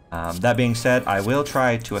 That being said, I will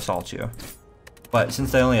try to assault you. But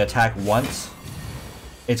since they only attack once,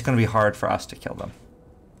 it's going to be hard for us to kill them.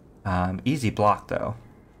 Easy block, though.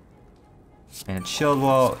 And shield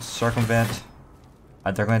wall, circumvent.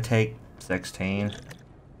 They're going to take 16.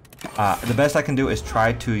 The best I can do is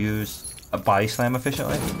try to use a body slam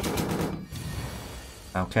efficiently.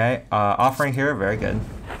 Okay, offering here, very good.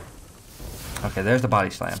 Okay, there's the body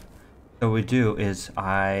slam. So what we do is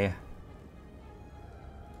okay,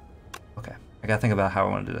 I gotta think about how I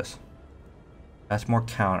want to do this. That's more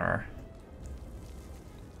counter.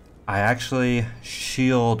 I actually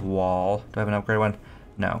shield wall. Do I have an upgrade one?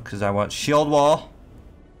 No, because I want shield wall,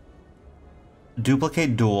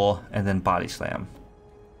 duplicate duel, and then body slam.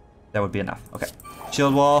 That would be enough. Okay,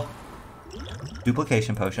 shield wall,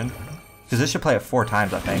 duplication potion. Because this should play it 4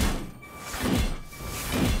 times, I think.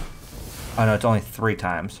 Oh no, it's only 3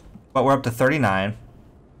 times. But we're up to 39.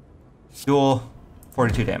 Duel,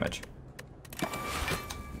 42 damage.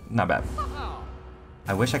 Not bad.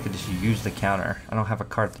 I wish I could just use the counter. I don't have a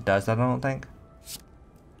card that does that, I don't think.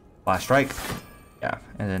 Last strike. Yeah,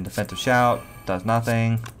 and then defensive shout. Does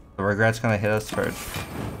nothing. The regret's gonna hit us for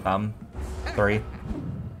 3.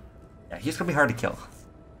 Yeah, he's gonna be hard to kill.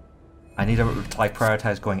 I need to like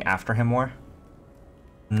prioritize going after him more.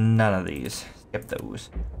 None of these. Skip those.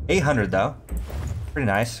 800 though. Pretty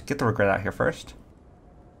nice. Get the regret out here first.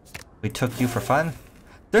 We took you for fun.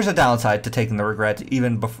 There's a downside to taking the regret,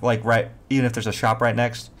 even before, even if there's a shop right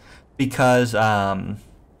next, because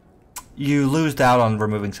you lose out on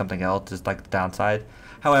removing something else. Is like the downside.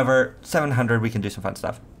 However, 700 we can do some fun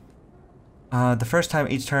stuff. The first time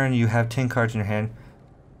each turn you have 10 cards in your hand.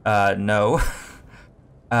 No.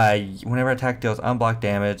 Whenever attack deals unblocked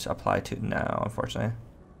damage, apply to... No, unfortunately.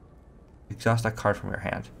 Exhaust a card from your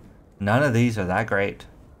hand. None of these are that great.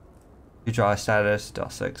 You draw a status, deal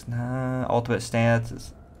 6. Nah, ultimate stance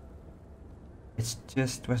is...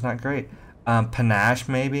 It was not great. Panache,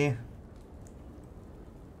 maybe?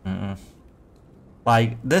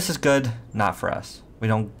 Like, this is good, not for us. We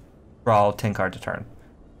don't draw 10 cards a turn.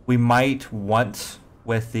 We might once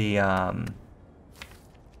with the...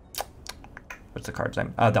 What's the card's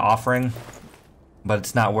name? The offering, but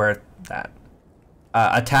it's not worth that.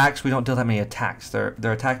 Attacks, we don't deal that many attacks. They're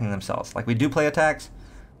attacking themselves. Like, we do play attacks.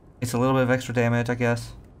 It's a little bit of extra damage, I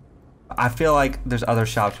guess. I feel like there's other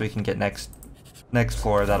shops we can get next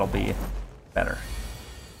floor that'll be better.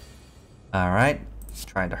 All right,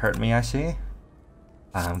 trying to hurt me, I see.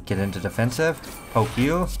 Get into defensive. Poke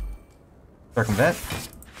you. Circumvent.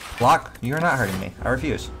 Block. You're not hurting me. I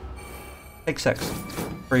refuse. Take 6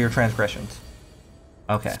 for your transgressions.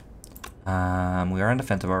 Okay. We are on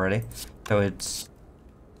defensive already. So it's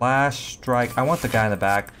flash, strike. I want the guy in the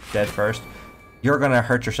back dead first. You're gonna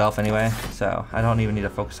hurt yourself anyway, so I don't even need to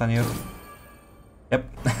focus on you. Yep.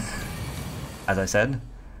 As I said.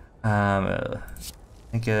 I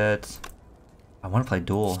think it's... I want to play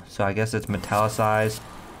duel, so I guess it's metallicized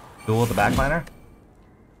duel the backliner.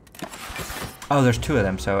 Oh, there's 2 of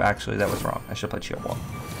them, so actually that was wrong. I should have played shield wall.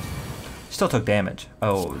 Still took damage.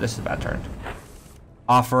 Oh, this is a bad turn.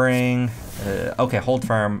 Offering. Okay, hold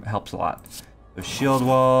firm helps a lot. So shield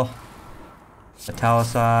wall.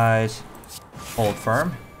 Metallicize. Hold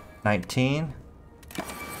firm. 19.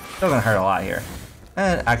 Still gonna hurt a lot here.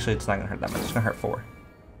 And actually, it's not gonna hurt that much. It's gonna hurt 4.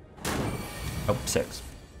 Oh, 6.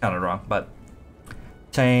 Counted wrong, but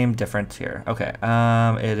same difference here. Okay.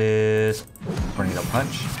 It is tornado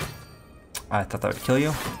punch. I thought that would kill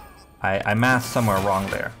you. I mathed somewhere wrong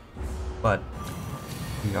there. But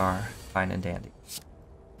we are fine and dandy.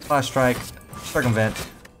 Flash strike, circumvent.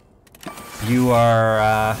 You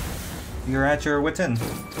are you're at your wit's end.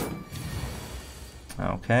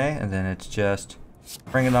 Okay, and then it's just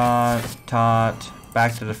bring it on, taunt,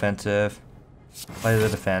 back to defensive, play the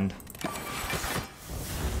defend.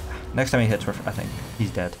 Next time he hits, I think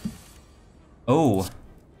he's dead. Oh.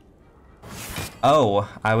 Oh,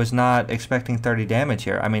 I was not expecting 30 damage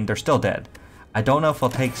here. I mean, they're still dead. I don't know if I'll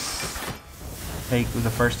take the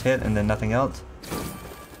first hit and then nothing else.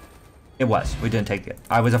 It was. We didn't take it.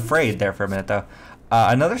 I was afraid there for a minute, though.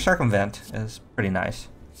 Another circumvent is pretty nice.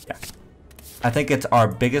 Yeah. I think it's our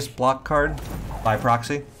biggest block card by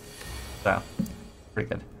proxy. So, pretty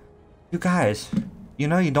good. You guys, you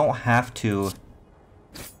know you don't have to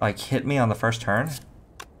like hit me on the first turn,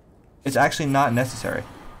 it's actually not necessary.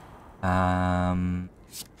 Yeah,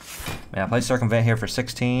 I play circumvent here for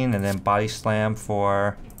 16 and then body slam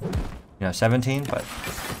for 17, but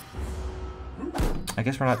I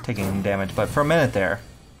guess we're not taking any damage. But for a minute there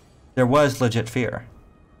was legit fear.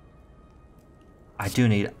 I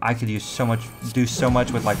could use so much, do so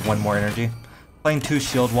much with like one more energy. Playing 2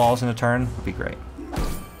 shield walls in a turn would be great.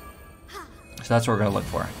 So that's what we're gonna look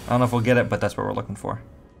for. I don't know if we'll get it, but that's what we're looking for.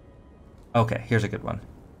 Okay, here's a good one.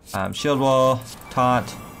 Shield wall,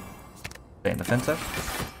 taunt, stay in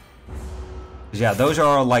defensive. Yeah, those are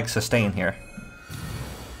all like sustain here.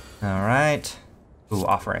 All right. Ooh,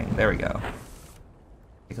 offering. There we go.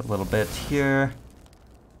 Take a little bit here.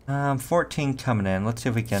 14 coming in. Let's see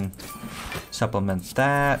if we can supplement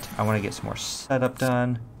that. I want to get some more setup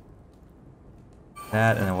done.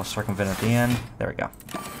 That, and then we'll circumvent at the end. There we go.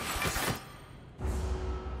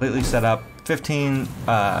 Completely set up. 15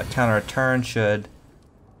 counter a turn should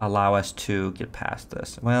allow us to get past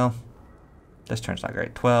this. Well, this turn's not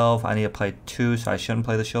great. 12. I need to play 2, so I shouldn't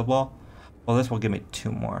play the shield wall. Well, this will give me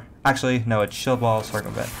 2 more. Actually, no, it's shield wall,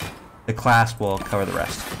 circumvent. The class will cover the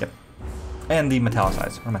rest. Yep. And the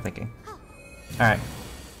metallicize. What am I thinking? Alright.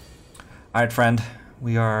 Alright, friend.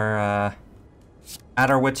 We are at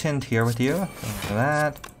our wit's end here with you. For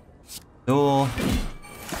that. Duel.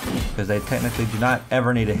 Because they technically do not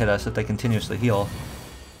ever need to hit us if they continuously heal.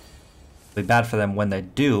 It'll be bad for them when they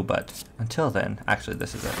do, but until then, actually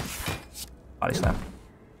this is it. Body slam.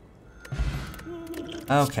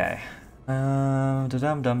 Okay.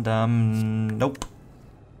 Dum-dum-dum. Nope.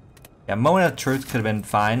 Yeah, moment of truth could have been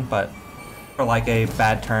fine, but for like a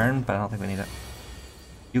bad turn, but I don't think we need it.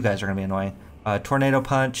 You guys are gonna be annoying. Tornado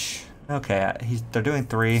punch. Okay, they're doing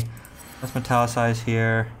 3. Let's metallicize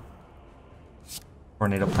here.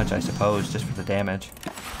 Tornado punch, I suppose, just for the damage.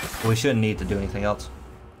 But we shouldn't need to do anything else.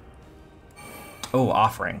 Oh,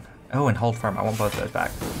 offering. Oh, and hold firm. I want both of those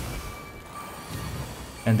back.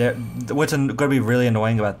 And what's going to be really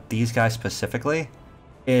annoying about these guys specifically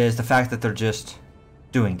is the fact that they're just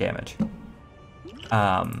doing damage.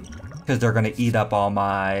 Because they're going to eat up all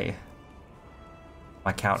my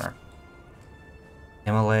counter.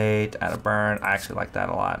 Immolate, add a burn. I actually like that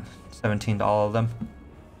a lot. 17 to all of them.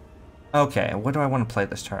 Okay, what do I want to play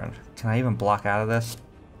this turn? Can I even block out of this?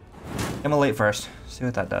 Immolate first. See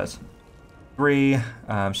what that does. 3.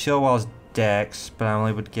 Shield wall's dex, but I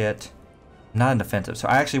only would get... Not in defensive, so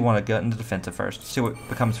I actually want to go into defensive first. See what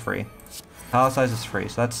becomes free. Metallicize is free,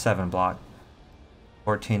 so that's 7 block.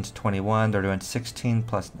 14 to 21. They're doing 16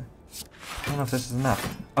 plus... I don't know if this is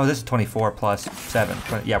enough. Oh, this is 24 plus 7.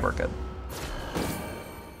 20, yeah, we're good.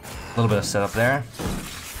 A little bit of setup there.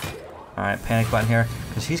 Alright, panic button here.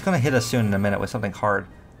 Because he's going to hit us soon in a minute with something hard.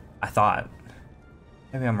 I thought.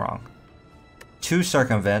 Maybe I'm wrong. 2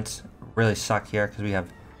 circumvents really suck here because we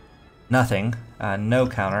have nothing. No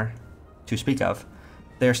counter to speak of.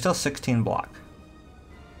 They're still 16 block.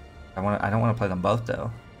 I don't want to play them both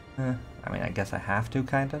though. I mean, I guess I have to,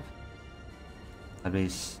 kind of. That'd be...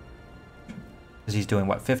 Because he's doing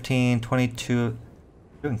what, 15, 22,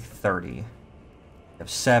 doing 30. We have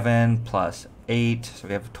 7 plus 8, so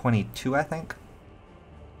we have 22, I think.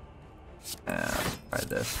 Let's try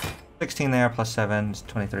this. 16 there plus 7 is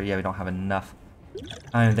 23. Yeah, we don't have enough.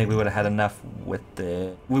 I don't even think we would have had enough with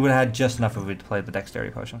the... We would have had just enough if we'd played the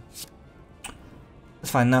dexterity potion. It's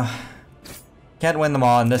fine though. Can't win them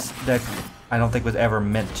all, and this deck I don't think was ever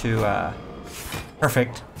meant to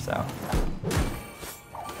perfect, so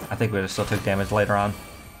I think we would have still took damage later on.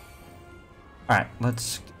 Alright,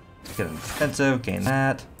 let's get in defensive, gain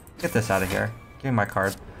that. Get this out of here. Give me my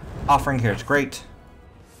card. Offering here is great.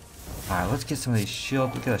 Alright, let's get some of these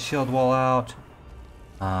shield. Get a shield wall out.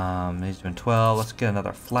 He's doing 12. Let's get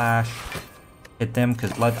another flash. Hit them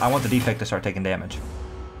because I want the defect to start taking damage.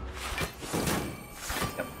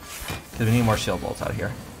 Yep. Because we need more shield walls out of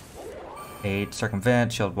here. 8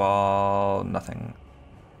 circumvent, shield wall, nothing.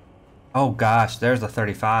 Oh gosh, there's the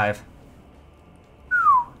 35.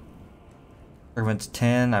 Circumvent's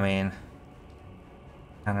 10. I mean,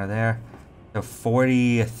 counter there. So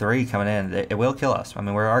 43 coming in. It will kill us. I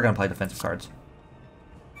mean, we are going to play defensive cards.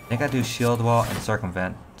 I think I do shield wall and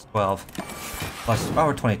circumvent. It's 12. Plus, oh,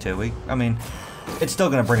 we're 22. I mean, it's still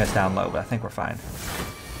going to bring us down low, but I think we're fine.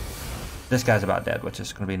 This guy's about dead, which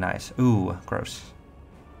is going to be nice. Ooh, gross.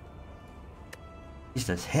 He's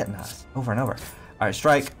just hitting us over and over. All right,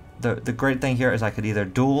 strike. The great thing here is I could either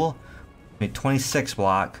duel, I mean 26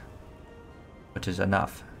 block, which is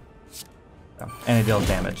enough, so, and it deals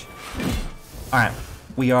damage. All right,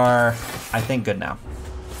 we are, I think, good now.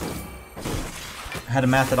 I had to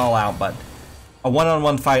math it all out, but A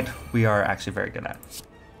one-on-one fight we are actually very good at.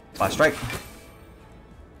 Last strike.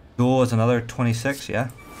 Duel is another 26, yeah.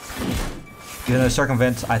 Even though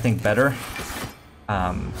circumvent's, I think, better.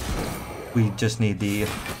 We just need the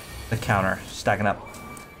counter stacking up.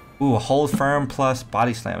 Ooh, hold firm plus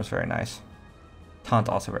body slam is very nice. Taunt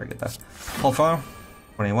also very good though. Hold firm,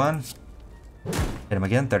 21. Hit him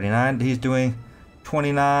again, 39. He's doing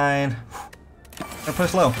 29. Gonna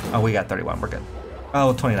push low. Oh, we got 31. We're good.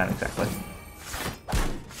 Oh, 29 exactly.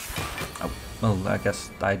 Oh, well, I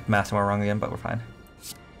guess I masked him wrong again, but we're fine.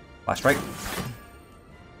 Last strike.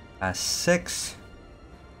 6.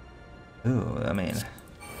 Ooh, I mean,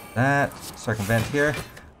 that circumvent here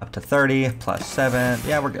up to 30 plus 7.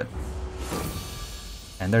 Yeah, we're good.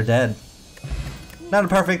 And they're dead. Not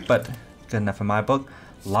perfect, but good enough in my book.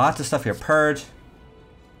 Lots of stuff here. Purge.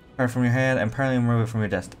 Purge from your hand and permanently remove it from your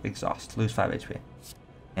desk. Exhaust. Lose 5 HP.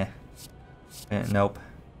 Nope.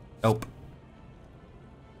 Nope.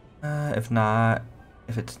 If not,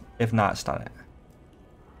 stun it.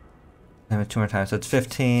 Damage 2 more times. So it's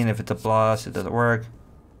 15. If it's a blast, it doesn't work.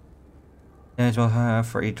 Damage will have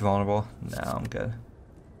for each vulnerable. No, I'm good.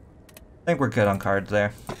 I think we're good on cards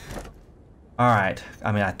there. Alright.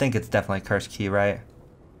 I mean, I think it's definitely Curse Key, right?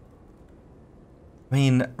 I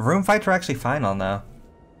mean, room fights are actually fine on though.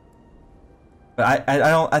 But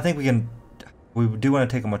I think we do want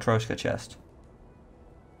to take a Matryoshka chest.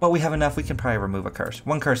 But we have enough, we can probably remove a curse.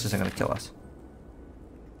 One curse isn't going to kill us.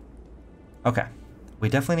 Okay. We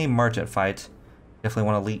definitely need merchant fights.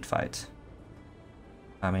 Definitely want elite fights.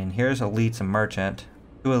 I mean, here's elites and merchant.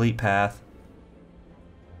 2 elite path.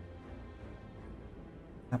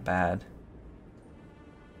 Not bad.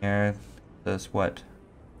 Here, this what?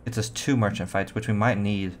 It's just 2 merchant fights, which we might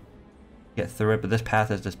need to get through it, but this path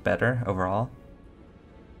is just better overall.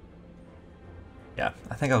 Yeah,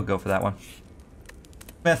 I think I'll go for that one.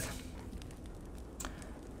 Smith.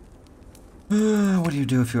 What do you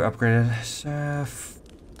do if you're upgraded?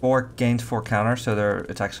 4 gains 4 counter, so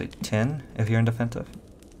it's actually 10 if you're in defensive.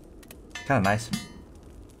 Kind of nice.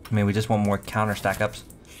 I mean, we just want more counter stack ups.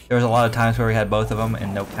 There was a lot of times where we had both of them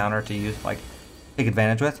and no counter to use, like, take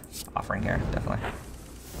advantage with. Offering here, definitely.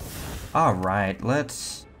 Alright,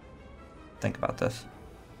 let's think about this.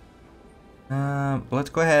 Let's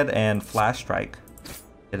go ahead and flash strike.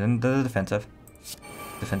 Get into the defensive.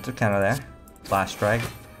 Defensive counter there. Flash strike.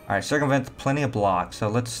 Alright, circumvent, plenty of blocks. So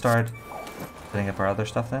let's start setting up our other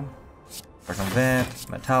stuff then. Circumvent,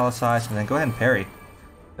 metallicize, and then go ahead and parry.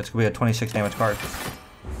 That's going to be a 26 damage card.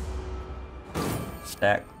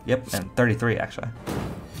 Stack. Yep, and 33 actually.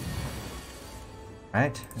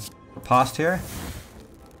 Alright, riposte here.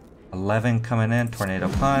 11 coming in, tornado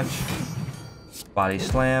punch. Body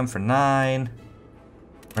slam for 9.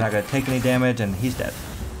 We're not going to take any damage, and he's dead.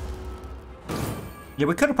 Yeah,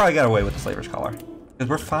 we could have probably got away with the Slaver's Collar. Because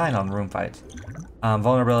we're fine on room fights.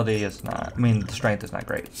 Vulnerability is not... I mean, the strength is not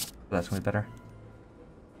great. So that's going to be better.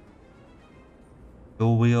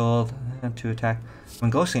 Dual wield, 2 attack. I mean,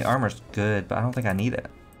 ghostly armor's good, but I don't think I need it.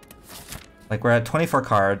 Like, we're at 24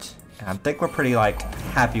 cards. And I think we're pretty, like,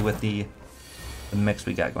 happy with the mix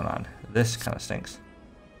we got going on. This kind of stinks.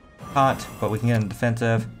 Taunt, but we can get in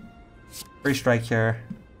defensive. Free strike here.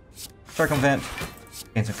 Circumvent.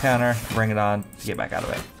 Gain some counter. Bring it on to get back out of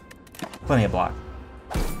it. Plenty of block.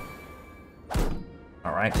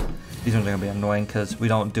 Alright. These ones are going to be annoying because we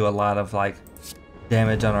don't do a lot of, like,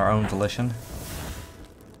 damage on our own volition.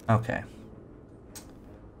 Okay.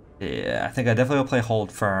 Yeah, I think I definitely will play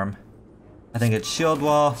Hold Firm. I think it's Shield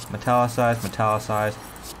Wall, metallicize,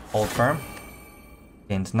 Hold Firm.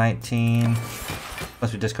 Gains 19.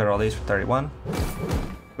 Plus we discard all these for 31.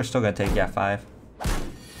 We're still going to take, yeah, 5.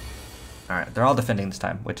 Alright, they're all defending this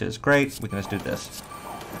time, which is great. We can just do this.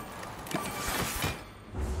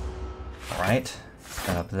 Alright,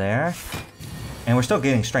 set up there. And we're still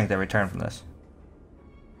gaining strength every turn from this.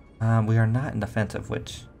 We are not in defensive,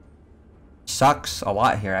 which sucks a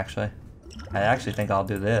lot here, actually. I actually think I'll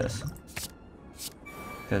do this.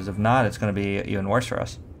 Because if not, it's going to be even worse for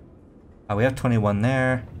us. We have 21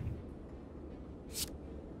 there.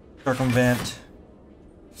 Circumvent.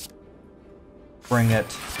 Bring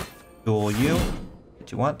it. Dual U.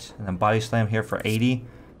 What you want. And then body slam here for 80.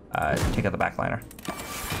 Take out the backliner.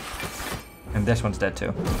 And this one's dead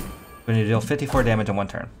too. We need to deal 54 damage in 1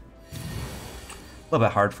 turn. A little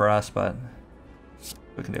bit hard for us, but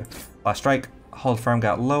we can do. Last strike. Hold firm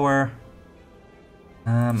got lower.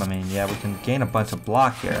 I mean, yeah, we can gain a bunch of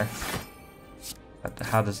block here. But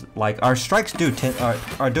how does, like, our strikes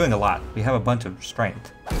are doing a lot. We have a bunch of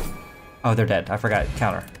strength. Oh, they're dead. I forgot.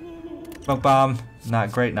 Counter. Smoke bomb.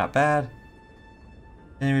 Not great, not bad.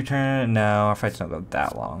 In return, no, our fights don't go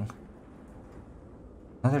that long.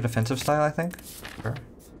 Another defensive style, I think. Sure.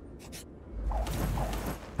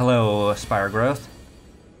 Hello, Spire growth.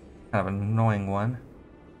 Kind of an annoying one.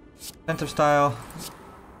 Defensive style.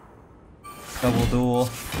 Double duel.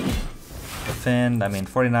 Defend. I mean,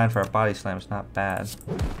 49 for a body slam is not bad.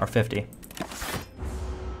 Or 50.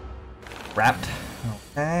 Wrapped.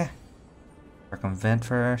 Okay. Circumvent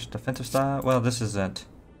first. Defensive style. Well, this isn't.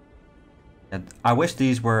 I wish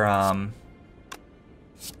these were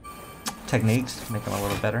techniques to make them a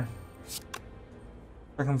little better.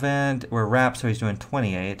 Circumvent. We're wrapped, so he's doing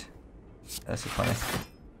 28. This is funny.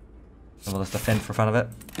 And we'll just defend for fun of it.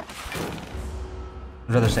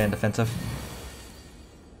 I'd rather stay in defensive.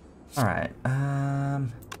 Alright.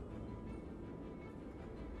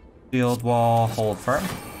 Shield wall, hold firm.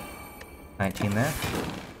 19 there.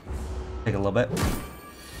 Take a little bit.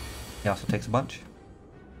 He also takes a bunch.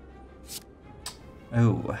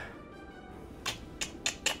 Ooh.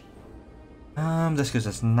 This gives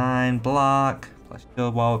us 9 block. Plus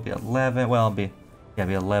shield wall would be 11. Well, it'd be, yeah, it'd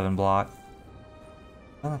be 11 block.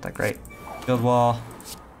 Well, not that great. Shield wall.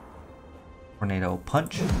 Tornado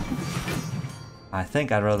punch. I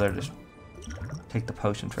think I'd rather just take the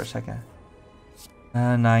potion for a second.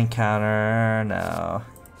 9 counter, no.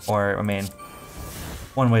 Or, I mean,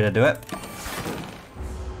 one way to do it.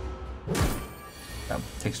 So,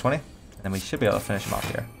 takes 20. And then we should be able to finish him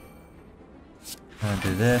off here. I'm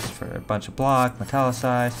gonna do this for a bunch of block,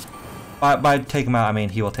 metallicize. By take him out, I mean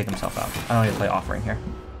he will take himself out. I don't need to play offering here.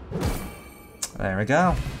 There we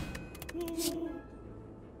go.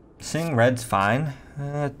 Seeing red's fine.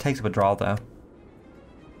 It takes a withdrawal though.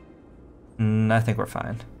 I think we're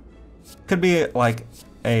fine. Could be like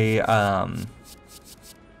a an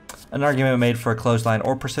argument made for a clothesline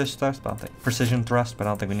or precision thrust, but I don't think precision thrust, but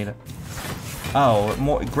I don't think we need it. Oh,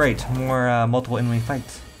 more great, more multiple enemy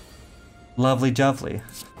fights. Lovely jovely.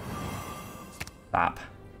 Stop.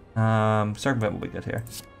 Circumvent will be good here.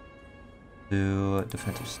 Do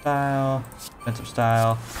defensive style,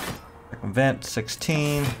 circumvent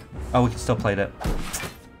 16. Oh, we can still plate it.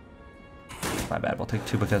 My bad. We'll take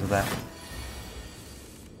 2 because of that.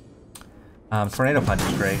 Tornado punch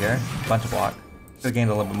is great here. Bunch of block. Could have gained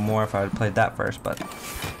a little bit more if I had played that first, but I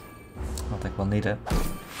don't think we'll need it.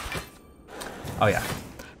 Oh yeah.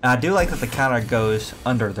 And I do like that the counter goes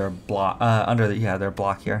under their block. Their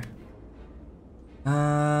block here.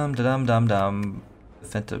 Dum.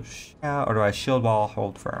 Defensive shout, or do I shield wall,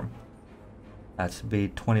 hold firm? That's be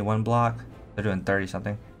 21 block. They're doing 30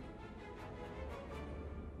 something.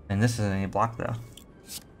 And this isn't any block though.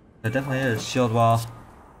 It definitely is shield wall,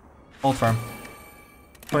 hold firm.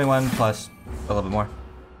 21 plus a little bit more.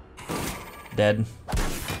 Dead.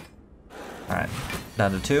 Alright,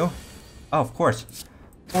 down to 2. Oh, of course.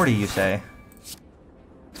 40 you say.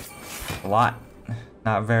 A lot.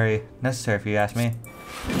 Not very necessary if you ask me.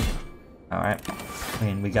 Alright. I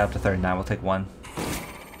mean, we got up to 39. We'll take 1.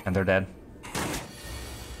 And they're dead.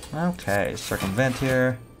 Okay, circumvent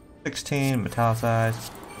here. 16,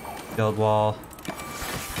 metallicize. Shield wall.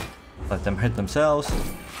 Let them hit themselves.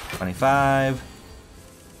 25.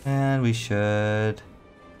 And we should...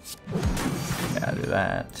 yeah, do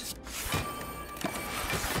that.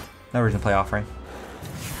 No reason to play offering.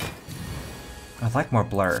 I'd like more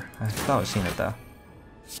blur. I thought I've seen it though.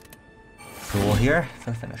 Duel here for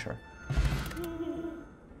the finisher.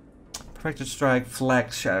 Perfected strike,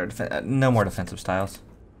 flex, shatter, no more defensive styles.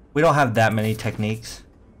 We don't have that many techniques.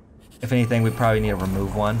 If anything, we probably need to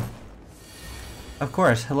remove one. Of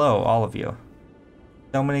course, hello, all of you.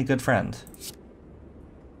 So many good friends.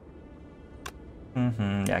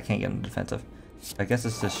 Yeah, I can't get into defensive. I guess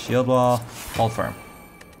it's just shield wall, hold firm.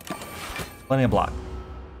 Plenty of block.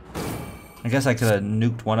 I guess I could have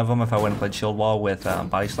nuked one of them if I wouldn't played shield wall with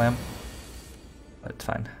body slam. But it's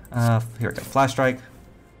fine. Here we go. Flash strike.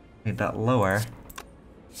 Need that lower.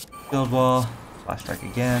 Shield wall. Flash strike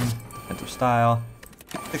again. Defensive style.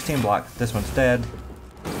 16 block. This one's dead.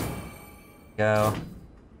 Go.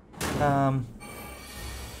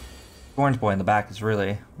 Orange boy in the back is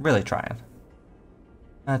really trying.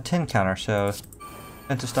 10 counter, so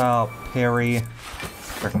defensive style, parry,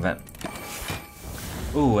 circumvent.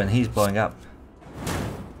 Ooh, and he's blowing up.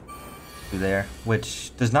 Through there,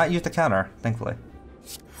 which does not use the counter, thankfully.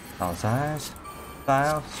 Solid eyes,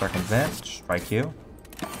 style, circumvent, strike you.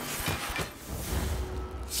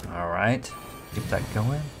 Alright, keep that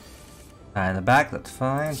going. In the back, that's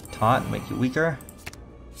fine. Taunt, make you weaker.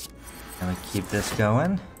 And we keep this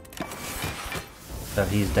going. So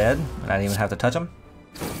he's dead, and I didn't even have to touch him.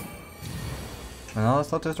 And all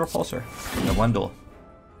that's left is repulsor. The one duel.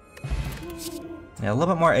 Yeah, a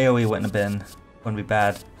little bit more AoE wouldn't be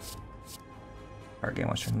bad. Card game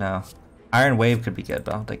watcher, no. Iron Wave could be good,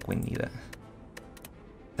 but I don't think we need it.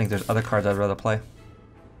 I think there's other cards I'd rather play.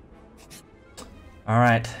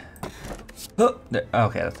 Alright. Oh,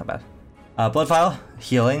 okay, that's not bad. Blood Vial,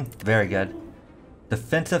 healing, very good.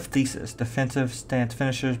 Defensive Thesis, defensive stance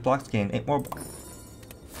finishers, blocks gain 8 more.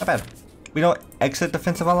 Not bad. We don't exit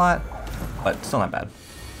defensive a lot, but still not bad.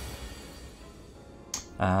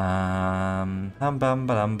 I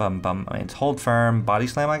mean, it's hold firm, body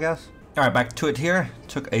slam, I guess. All right, back to it here.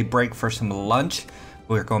 Took a break for some lunch.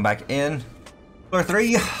 We're going back in. Floor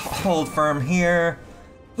 3, hold firm here.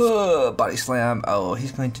 Body slam. Oh,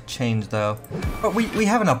 he's going to change though. But we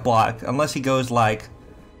have enough block. Unless he goes like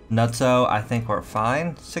nutso, I think we're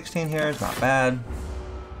fine. 16 here is not bad.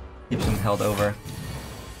 Keeps him held over.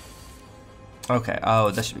 Okay,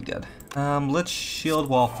 oh, this should be good. Let's shield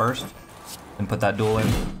wall first and put that duel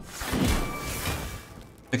in.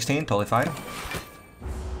 16, totally fine.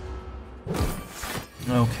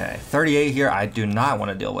 Okay, 38 here I do not want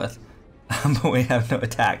to deal with. But we have no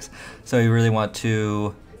attacks. So we really want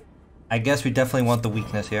to... I guess we definitely want the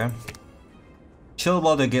weakness here. Shield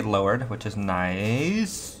wall to get lowered, which is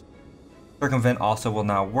nice. Circumvent also will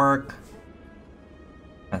now work.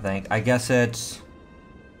 I think. I guess it's...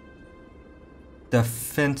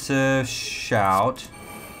 defensive shout.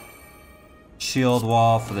 Shield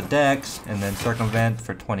wall for the dex, and then circumvent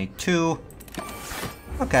for 22.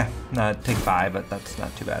 Okay, no, take 5, but that's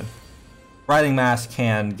not too bad. Riding mask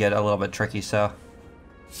can get a little bit tricky, so...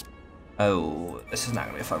 Oh, this is not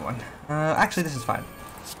gonna be a fun one. Actually, this is fine.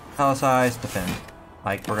 Italicized, defend.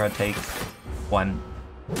 Like, we're gonna take 1.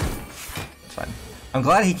 It's fine. I'm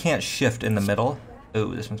glad he can't shift in the middle.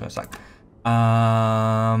 Ooh, this one's gonna suck.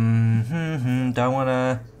 Don't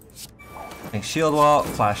wanna... make shield wall,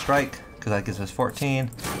 flash strike, because that gives us 14.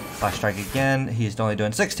 Flash strike again. He's only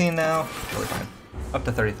doing 16 now. Totally fine. Up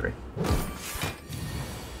to 33.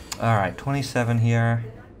 Alright, 27 here.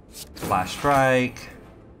 Flash strike.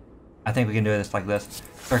 I think we can do this like this.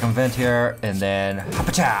 Circumvent here, and then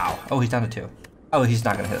Hapachow! Oh, he's down to 2. Oh, he's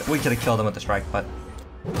not gonna hit it. We could have killed him with the strike, but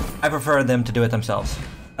I prefer them to do it themselves.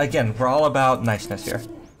 Again, we're all about niceness here.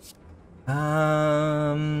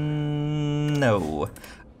 No.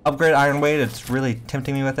 Upgrade Iron Weight, it's really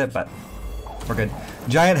tempting me with it, but we're good.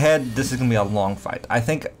 Giant Head, this is gonna be a long fight. I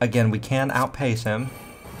think, again, we can outpace him.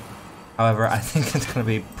 However, I think it's gonna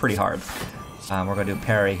be pretty hard. We're gonna do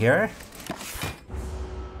parry here.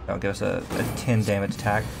 That'll give us a 10 damage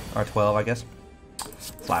attack, or 12, I guess.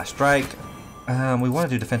 Flash strike. We want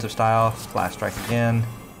to do defensive style. Flash strike again.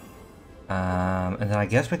 And then I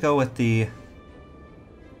guess we go with the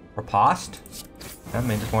riposte. That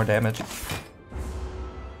means just more damage.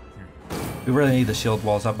 We really need the shield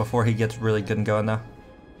walls up before he gets really good and going, though.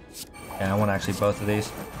 Yeah, I want actually both of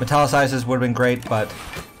these. Metallicizes would have been great, but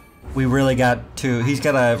we really got to... He's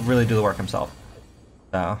got to really do the work himself.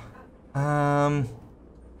 So, I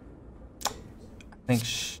think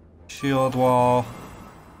shield wall,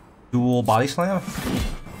 dual body slam.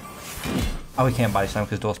 Oh, we can't body slam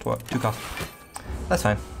because dual's 2 costs. That's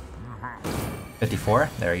fine. 54.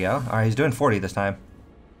 There we go. All right, he's doing 40 this time.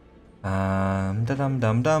 Bring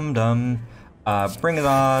it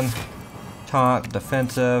on. Taunt,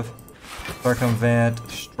 defensive, circumvent,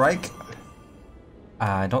 strike.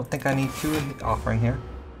 I don't think I need 2 offering here.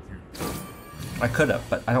 I could have,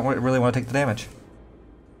 but I don't really want to take the damage.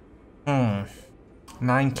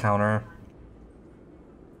 9 counter.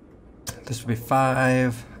 This would be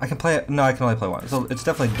 5. I can play it. No, I can only play 1. So it's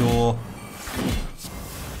definitely dual.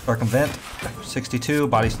 Circumvent. 62.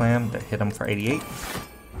 Body slam to hit him for 88.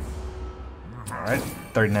 Alright.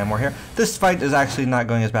 39 more here. This fight is actually not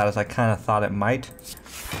going as bad as I kind of thought it might.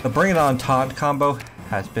 The Bring It On taunt combo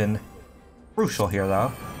has been crucial here,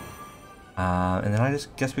 though. And then I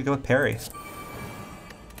just guess we go with parry.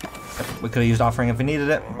 We could have used offering if we needed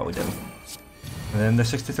it, but we didn't. And then the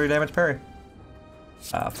 63 damage parry.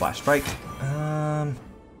 Flash strike.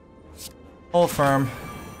 Hold firm.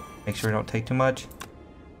 Make sure we don't take too much.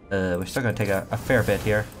 We're still going to take a fair bit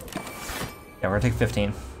here. Yeah, we're going to take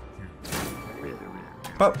 15.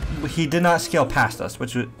 But he did not scale past us,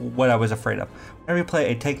 which is what I was afraid of. Whenever you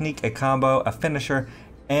play a technique, a combo, a finisher,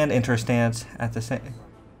 and enter stance at the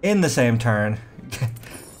in the same turn,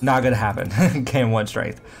 not going to happen. Gain 1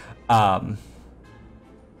 strength. And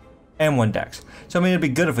 1 dex. So I mean, it'd be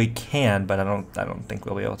good if we can, but I don't think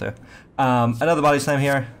we'll be able to. Another body slam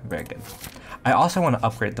here, very good. I also want to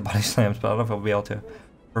upgrade the body slams, but I don't know if we'll be able to.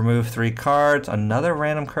 Remove 3 cards, another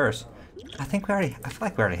random curse. I feel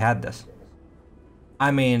like we already had this.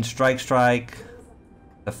 I mean, strike,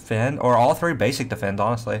 defend, or all 3 basic defends,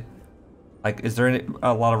 honestly. Like, is there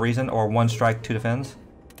a lot of reason, or 1 strike, 2 defends?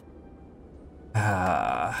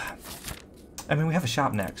 I mean, we have a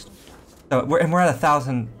shop next. So we're at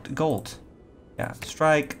 1,000 gold. Yeah,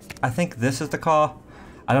 strike. I think this is the call.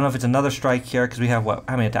 I don't know if it's another strike here because we have what?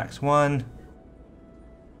 How many attacks? 1.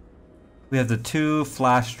 We have the 2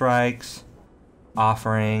 flash strikes.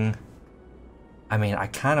 Offering. I mean, I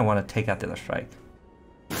kind of want to take out the other strike.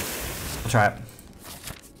 We'll try it.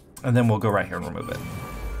 And then we'll go right here and remove it.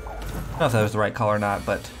 I don't know if that was the right call or not,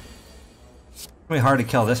 but it's gonna be hard to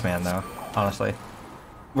kill this man though, honestly.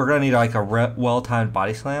 We're gonna need like a well-timed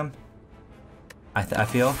body slam. I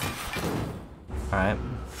feel. Alright.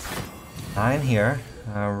 9 here.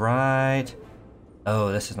 Alright.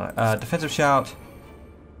 Oh, this is not defensive shout.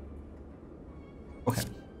 Okay.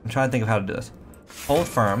 I'm trying to think of how to do this. Hold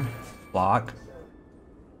firm. Block.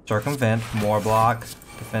 Circumvent. More block.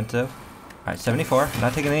 Defensive. Alright, 74.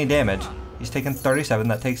 Not taking any damage. He's taking 37.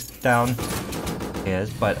 That takes down his,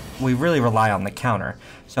 but we really rely on the counter.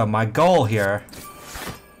 So my goal here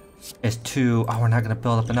is to... Oh, we're not going to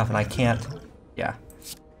build up enough, and I can't... Yeah.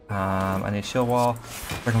 I need shield wall.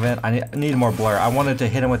 Circumvent. I need more blur. I wanted to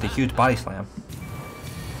hit him with a huge body slam.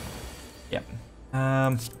 Yep.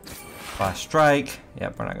 Flash strike.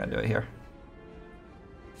 Yep, we're not going to do it here.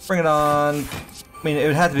 Bring it on. I mean, it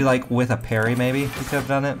would have to be like with a parry, maybe. We could have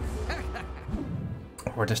done it.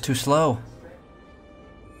 We're just too slow.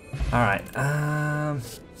 Alright.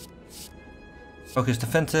 Focus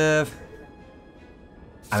defensive.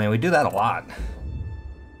 I mean, we do that a lot.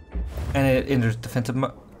 And it enters defensive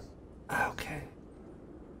mode. Okay.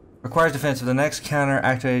 Requires defensive. The next counter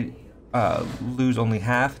activate. Lose only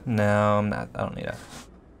half. No, I'm not. I don't need it.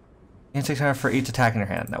 Gain 600 for each attack in your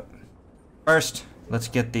hand. Nope. First, let's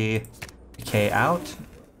get the decay out.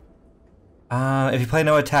 If you play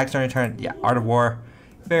no attacks during your turn, yeah, Art of War,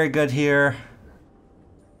 very good here.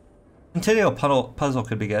 Continual puzzle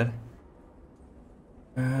could be good.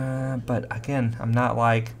 But again, I'm not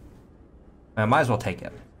like... I might as well take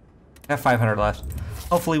it. I have 500 left.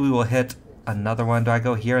 Hopefully we will hit another one. Do I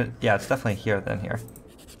go here? Yeah, it's definitely here than here.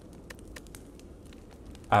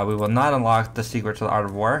 We will not unlock the secret to the Art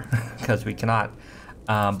of War, because we cannot.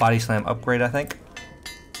 Body Slam upgrade, I think.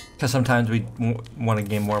 Because sometimes we want to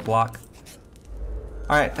gain more block.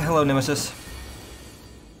 Alright, hello Nemesis.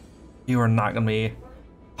 You are not going to be...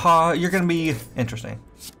 you're going to be interesting.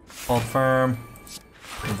 Hold firm.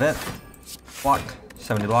 Prevent. Block.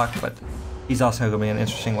 70 block, but he's also going to be an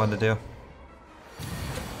interesting one to do.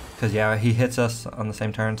 Because yeah, he hits us on the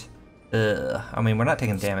same turns. I mean, we're not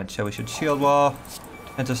taking damage, so we should shield wall.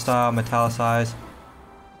 Defensive style, metallicize.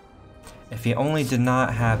 If he only did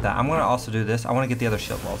not have that, I'm going to also do this. I want to get the other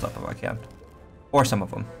shield walls up if I can. Or some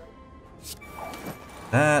of them.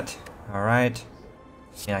 That. Alright.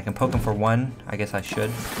 And I can poke him for 1. I guess I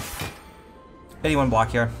should. 81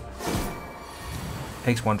 block here.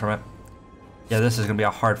 Takes 1 from it. Yeah, this is going to be a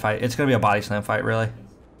hard fight. It's going to be a body slam fight, really.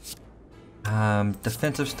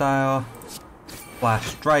 Defensive style. Flash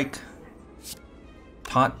strike.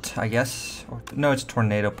 Taunt, I guess. Or, no, it's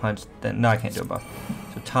tornado punch. Then no, I can't do it both.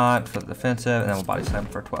 So taunt for the defensive, and then we'll body slam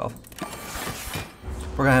for 12.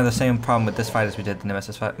 We're gonna have the same problem with this fight as we did the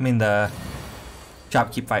Nemesis fight. I mean the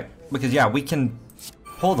Shopkeep fight, because yeah, we can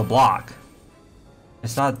pull the block.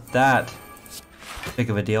 It's not that big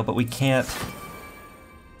of a deal, but we can't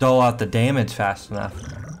dole out the damage fast enough.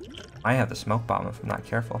 I have the smoke bomb if I'm not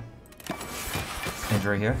careful.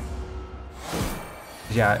 Injury here.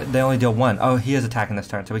 Yeah, they only deal 1. Oh, he is attacking this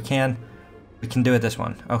turn, so we can do it this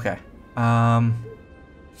one. Okay.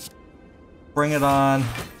 Bring it on.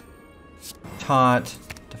 Taunt.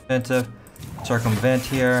 Defensive. Circumvent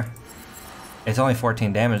here. It's only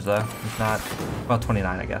 14 damage though. It's not, well,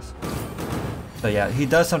 29 I guess. So yeah, he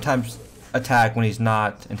does sometimes attack when he's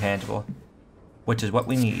not intangible, which is what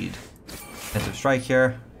we need. Defensive strike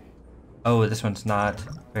here. Oh, this one's not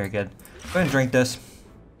very good. Go ahead and drink this.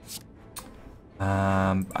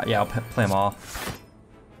 Yeah, I'll play them all.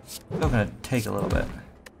 Still gonna take a little bit.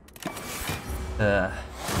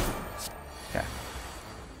 Okay.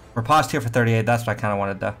 Riposte here for 38. That's what I kind of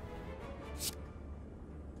wanted though.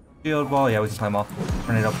 Shield wall. Yeah, we can play them all.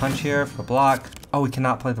 Tornado punch here for block. Oh, we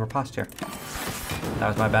cannot play the riposte here. That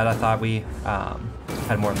was my bad. I thought we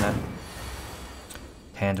had more than that.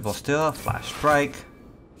 Tangible still. Flash strike.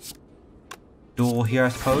 Duel here, I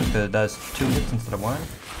suppose, because it does 2 hits instead of 1.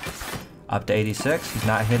 Up to 86. He's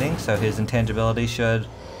not hitting, so his intangibility should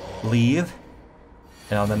leave.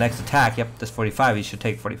 And on the next attack, yep, this 45, he should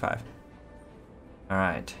take 45.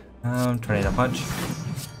 Alright. Tornado punch.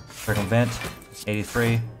 Circumvent.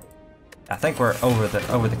 83. I think we're over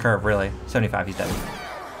the curve, really. 75, he's dead.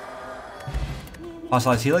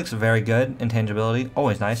 Fossilized Helix, very good. Intangibility,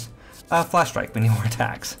 always nice. Flash strike, we need more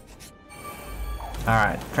attacks.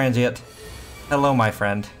 Alright, transient. Hello, my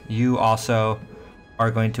friend. You also are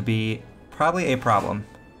going to be probably a problem.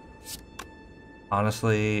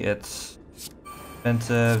 Honestly, it's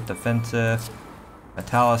defensive, defensive,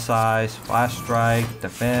 metallicize, flash strike,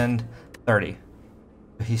 defend, 30.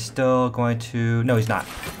 He's still going to... No, he's not.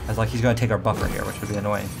 I was like, he's going to take our buffer here, which would be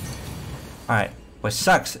annoying. Alright. What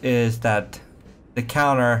sucks is that the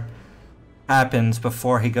counter happens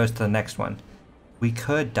before he goes to the next one. We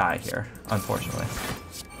could die here, unfortunately.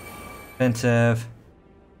 Defensive.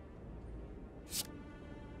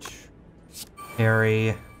 Parry.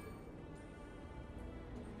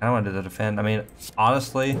 I don't want to do the defend. I mean,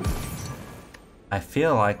 honestly, I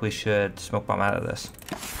feel like we should smoke bomb out of this.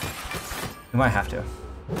 We might have to.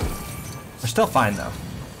 We're still fine though.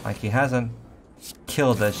 Like, he hasn't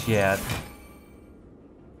killed us yet.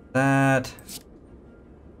 That.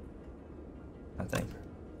 I think.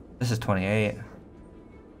 This is 28.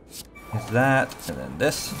 Is that, and then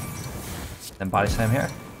this. Then body slam here.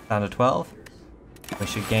 Down to 12. We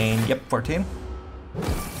should gain, yep, 14.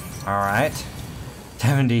 Alright.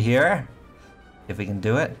 70 here. If we can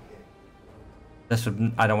do it. This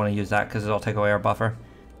would, I don't want to use that because it'll take away our buffer.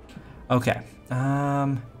 Okay.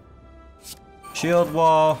 Shield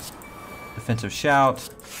wall. Defensive shout.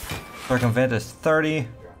 Circumvent is 30.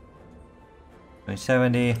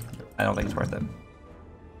 70. I don't think it's worth it.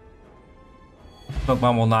 Smoke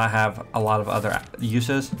bomb will not have a lot of other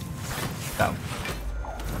uses. So.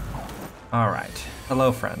 Alright.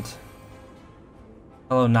 Hello, friends.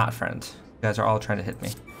 Hello, not friends. You guys are all trying to hit me.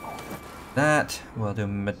 That. We'll do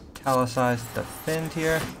metallicize defend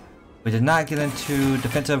here. We did not get into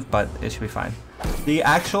defensive, but it should be fine. The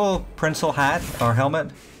actual Princel hat, or helmet,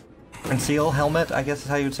 Princel helmet, I guess is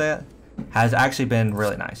how you would say it, has actually been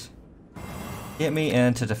really nice. Get me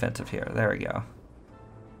into defensive here. There we go.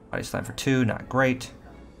 Body slam for 2, not great.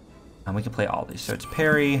 And we can play all these. So it's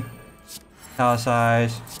parry,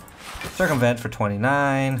 metallicize, circumvent for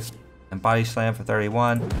 29, and body slam for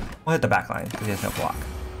 31. We'll hit the back line because he has no block.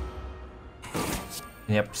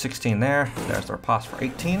 And yep, 16 there. There's the riposte for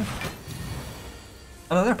 18.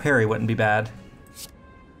 Another parry wouldn't be bad.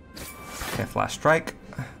 Okay, flash strike.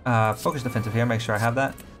 Focus defensive here. Make sure I have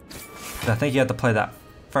that. I think you have to play that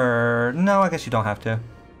for... No, I guess you don't have to.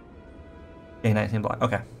 Okay, 19 block.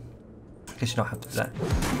 Okay. I guess you don't have to do that.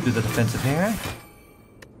 Do the defensive here.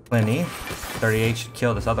 Plenty. 38 should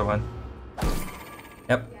kill this other one.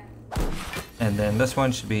 Yep. And then this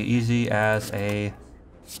one should be easy as a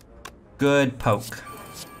good poke.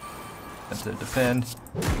 To defend.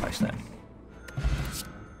 Fire slam.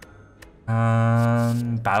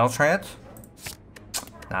 Battle trance.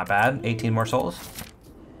 Not bad. 18 more souls.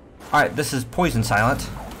 Alright, this is Poison Silent,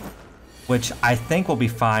 which I think will be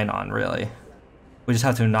fine on, really. We just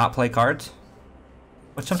have to not play cards,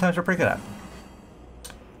 which sometimes we're pretty good at.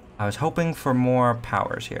 I was hoping for more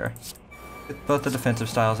powers here. Get both the defensive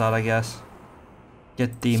styles out, I guess.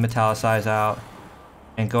 Get the metallicize out,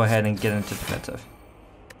 and go ahead and get into defensive.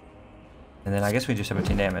 And then I guess we do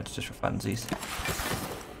 17 damage just for funsies.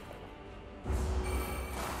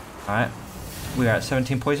 Alright. We are at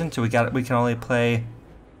 17 poison, so we can only play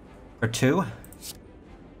for 2.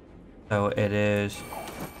 So it is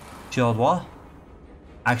shield wall.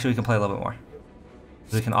 Actually, we can play a little bit more.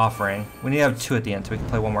 So we can offering. We need to have 2 at the end, so we can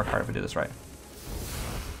play 1 more card if we do this right.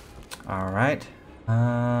 Alright.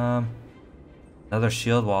 Another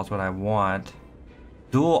shield wall is what I want.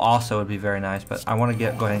 Duel also would be very nice, but I want to go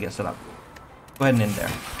ahead and get set up. Go ahead and end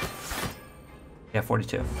there. Yeah,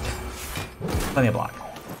 42. Plenty of block.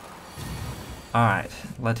 Alright,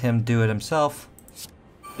 let him do it himself.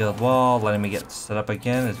 Shield wall, letting me get set up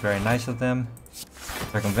again is very nice of them.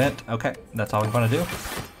 Circumvent, okay, that's all we want to do.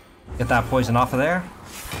 Get that poison off of there.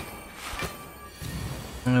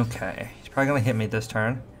 Okay, he's probably going to hit me this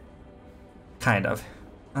turn. Kind of.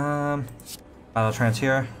 Battle trance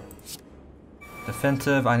here.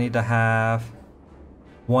 Defensive, I need to have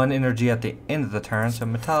 1 energy at the end of the turn, so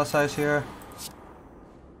metallicize here.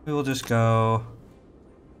 We will just go...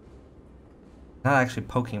 Not actually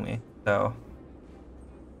poking me, so...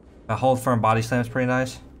 A hold firm body slam is pretty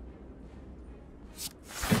nice.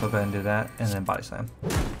 We'll go ahead and do that, and then body slam.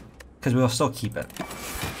 Because we will still keep it.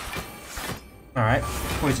 Alright,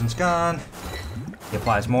 poison's gone. He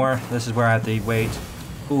applies more. This is where I have to wait.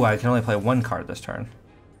 Ooh, I can only play 1 card this turn.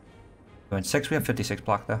 Going 6, we have 56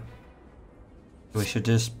 block though. We should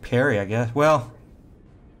just parry, I guess. Well,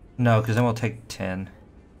 no, because then we'll take 10.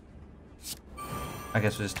 I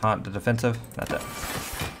guess we'll just taunt the defensive. That's it.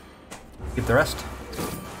 Keep the rest.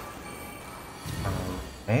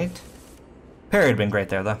 Alright. Parry had been great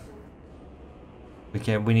there though.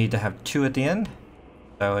 We need to have 2 at the end.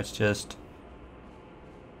 So it's just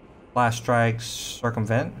Flash strikes,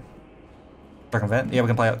 circumvent. Circumvent. Yeah, we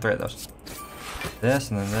can play out 3 of those. This,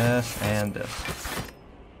 and then this, and this.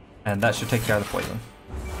 And that should take care of the poison.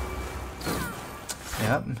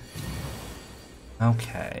 Yep.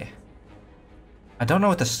 Okay. I don't know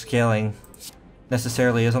what the scaling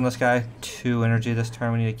necessarily is on this guy. 2 energy this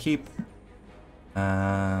turn we need to keep.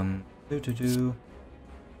 Doing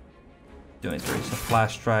 3. So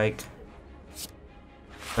flash strike,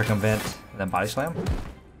 circumvent, and then body slam.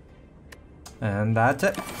 And that's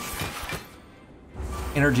it.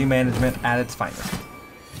 Energy management at its finest.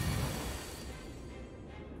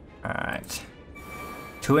 Alright.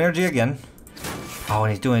 2 energy again. Oh,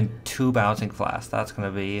 and he's doing 2 bouncing flasks. That's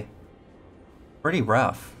gonna be pretty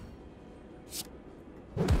rough.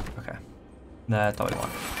 Okay. That's all we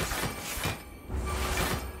want.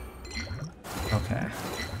 Okay.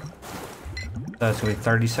 So it's gonna be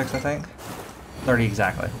 36, I think. 30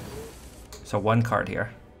 exactly. So 1 card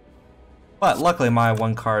here. But luckily my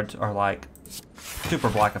 1 cards are like super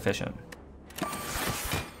block efficient.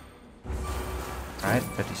 Alright,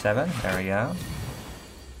 57. There we go.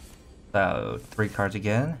 So 3 cards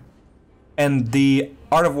again. And the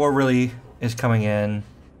Art of War really is coming in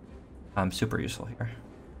super useful here.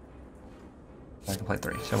 I can play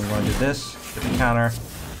 3. So we want to do this, get the counter,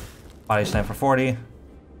 body slam for 40.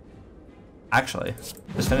 Actually,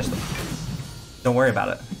 just finish them. Don't worry about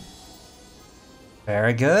it.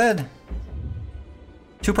 Very good.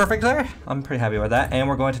 2 perfect there. I'm pretty happy with that. And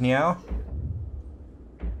we're going to Niao.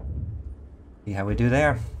 See how we do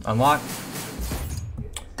there. Unlock.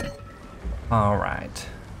 Alright.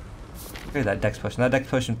 Look at that dex potion. That dex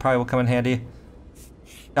potion probably will come in handy.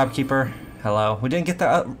 Shopkeeper. Hello. We didn't get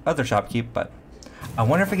the other shopkeep, but I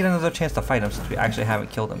wonder if we get another chance to fight him since we actually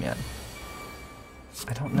haven't killed him yet.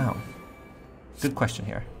 I don't know. Good question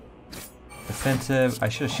here. Defensive. I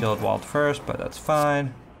should have shield walled first, but that's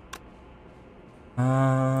fine.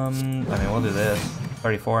 I mean, we'll do this.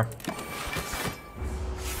 34.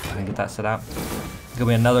 I can get that set out. It's gonna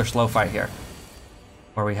be another slow fight here,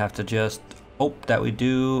 where we have to just hope that we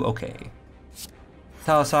do okay.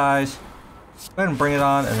 Italicize. Go ahead and bring it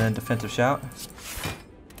on, and then defensive shout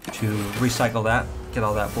to recycle that, get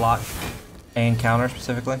all that block and counter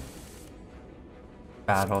specifically.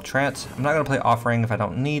 Battle trance. I'm not gonna play offering if I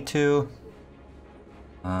don't need to.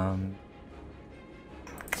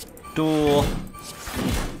 Duel,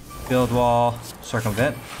 build wall,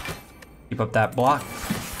 circumvent. Keep up that block.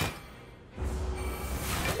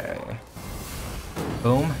 Okay.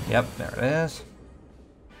 Boom. Yep, there it is.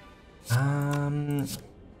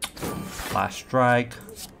 Flash strike.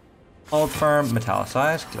 Hold firm,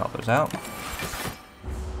 metallicize. Get all those out.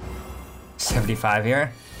 75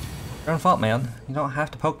 here. Your own fault, man. You don't have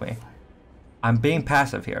to poke me. I'm being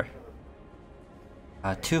passive here.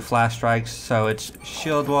 2 flash strikes, so it's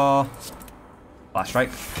shield wall, flash strike,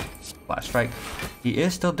 flash strike. He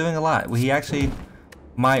is still doing a lot. He actually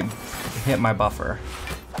might hit my buffer.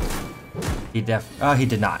 He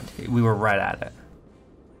did not. We were right at it.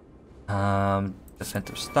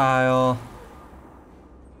 Defensive style.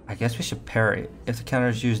 I guess we should parry. If the counter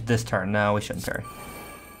is used this turn, no, we shouldn't parry.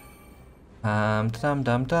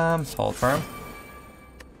 Hold firm.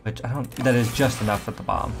 Which I don't. That is just enough for the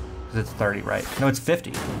bomb. Because it's 30, right? No, it's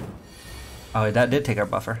 50. Oh, that did take our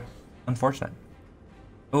buffer. Unfortunate.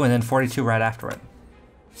 Oh, and then 42 right after it.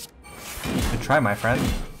 Good try, my friend.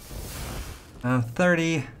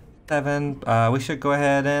 37. We should go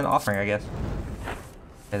ahead and offering, I guess.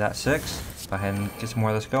 Okay, that's 6. Go ahead and get some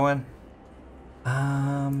more of this going.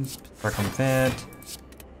 Circumvent.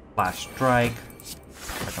 Flash strike.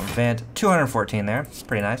 Circumvent. 214 there.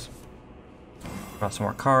 Pretty nice. Draw some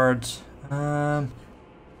more cards.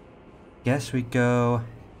 Guess we go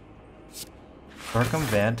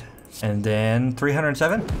circumvent and then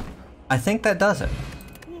 307. I think that does it.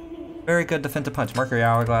 Very good defensive punch. Mercury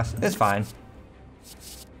Hourglass is fine.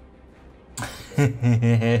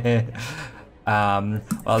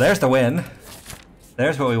 Well, there's the win.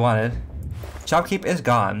 There's what we wanted. Shopkeep is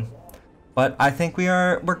gone, but I think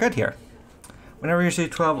we're good here. Whenever you see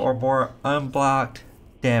 12 or more unblocked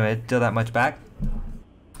damage, deal that much back.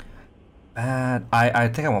 I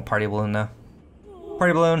think I want Party Balloon now.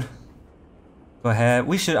 Party Balloon. Go ahead.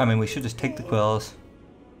 We should just take the quills.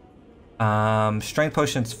 Strength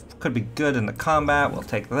potions could be good in the combat. We'll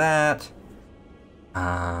take that.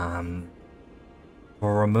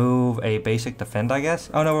 We'll remove a basic defend, I guess.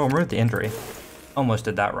 Oh no, we'll remove the injury. Almost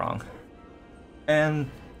did that wrong. And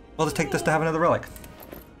we'll just take this to have another relic.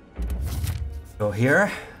 Go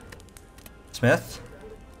here. Smith.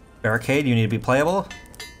 Barricade, you need to be playable.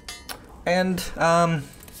 And,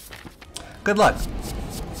 good luck.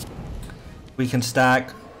 We can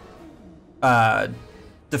stack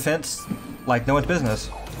defense like no one's business.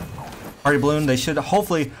 Party balloon, they should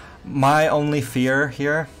hopefully. My only fear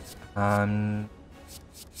here, it's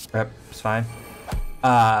fine,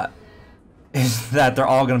 is that they're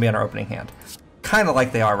all going to be on our opening hand. Kind of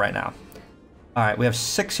like they are right now. Alright, we have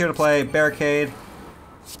 6 here to play. Barricade,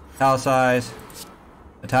 Italicize,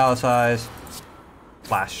 Italicize,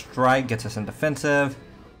 Flash Strike gets us in defensive.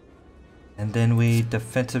 And then we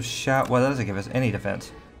defensive shout. Well, that doesn't give us any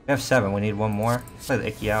defense. We have 7, we need 1 more. Let's play the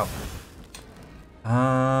Icky out.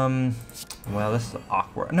 Well, this is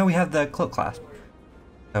awkward. No, we have the cloak clasp.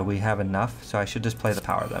 So we have enough, so I should just play the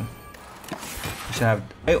power then. We should have,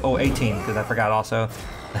 18, because I forgot also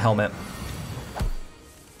the helmet.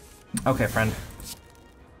 Okay, friend.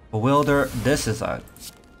 Bewilder, this is a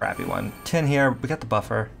crappy one. 10 here, we got the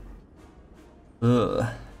buffer. Ugh.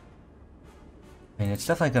 I mean, it's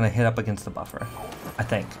definitely going to hit up against the buffer, I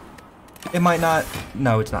think. It might not,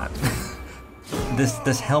 no, it's not.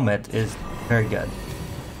 This helmet is very good.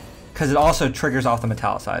 Because it also triggers off the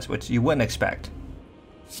Metallicize, which you wouldn't expect.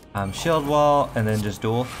 Shield wall, and then just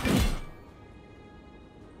duel.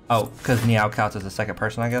 Oh, because Meow counts as the second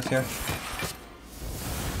person, I guess, here.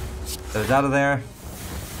 So he's out of there.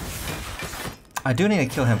 I do need to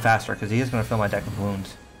kill him faster, because he is going to fill my deck with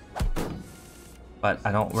wounds. But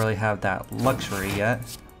I don't really have that luxury yet.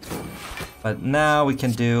 But now we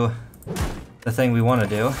can do the thing we want to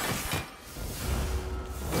do.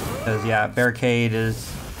 Because, yeah, Barricade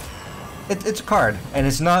is... It's a card, and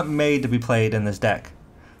it's not made to be played in this deck.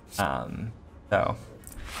 So,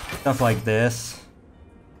 stuff like this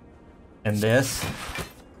and this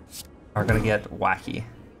are going to get wacky.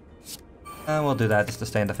 We'll do that just to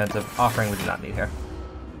stay in defensive. Offering we do not need here.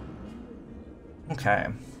 Okay.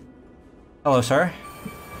 Hello, sir.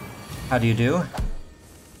 How do you do?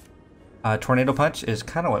 Tornado Punch is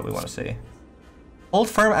kind of what we want to see. Hold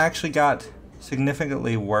Firm actually got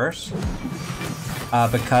significantly worse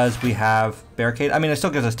because we have Barricade. I mean, it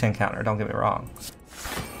still gives us 10 counter, don't get me wrong.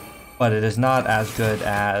 But it is not as good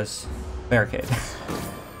as Barricade.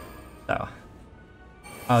 So.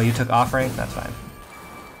 Oh, you took Offering? That's fine.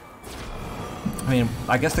 I mean,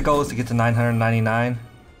 I guess the goal is to get to 999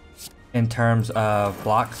 in terms of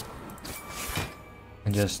blocks.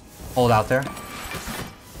 And just hold out there.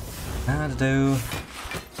 I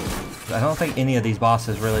don't think any of these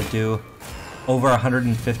bosses really do over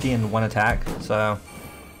 150 in one attack, so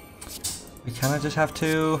we kind of just have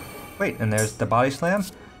to wait. And there's the body slam.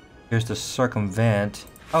 Here's the circumvent.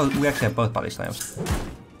 Oh, we actually have both body slams.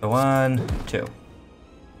 So 1, 2.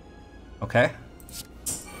 Okay.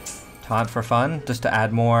 Taunt for fun, just to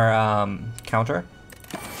add more counter.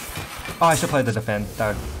 Oh, I should play the defend.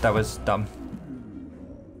 That was dumb.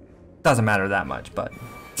 Doesn't matter that much, but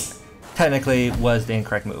technically was the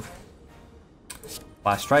incorrect move.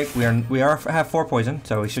 Last strike. We have 4 poison,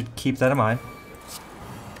 so we should keep that in mind.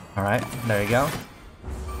 All right, there you go.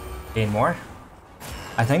 Gain more.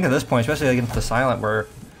 I think at this point, especially against the silent, we're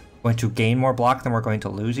going to gain more block than we're going to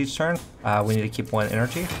lose each turn. We need to keep 1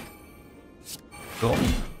 energy. Cool.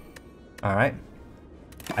 All right.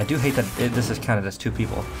 I do hate that this is counted as 2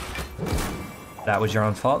 people. That was your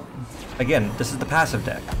own fault. Again, this is the passive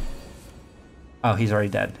deck. Oh, he's already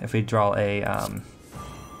dead. If we draw a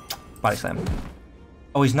body slam.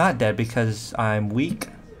 Oh, he's not dead because I'm weak.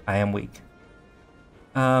 I am weak.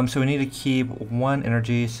 So we need to keep 1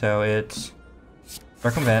 energy, so it's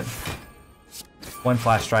circumvent, 1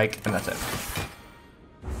 flash strike, and that's it.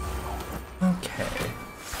 Okay.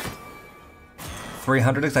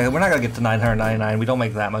 300 exactly. We're not gonna get to 999. We don't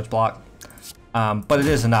make that much block, but it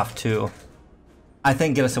is enough to, I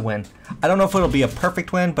think, get us a win. I don't know if it'll be a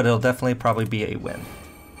perfect win, but it'll definitely probably be a win.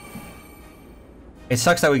 It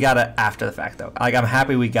sucks that we got it after the fact, though. Like, I'm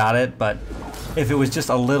happy we got it, but if it was just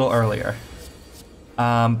a little earlier.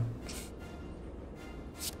 I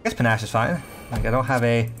guess Panache is fine. Like, I don't have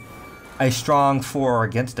a strong for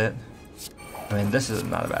against it. I mean, this is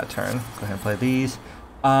not a bad turn. Go ahead and play these.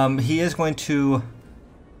 He is going to...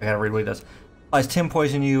 I gotta read what he does. Applies 10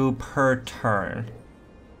 poison you per turn.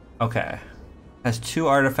 Okay. Has 2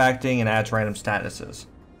 artifacting and adds random statuses.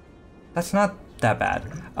 That's not that bad.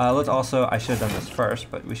 Let's also... I should have done this first,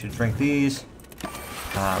 but we should drink these.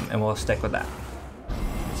 And we'll stick with that.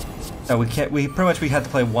 So we can't... We have to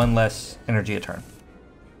play 1 less energy a turn.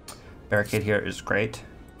 Barricade here is great.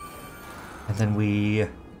 And then we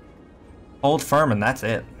hold firm, and that's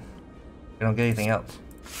it. We don't get anything else.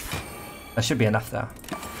 That should be enough, though.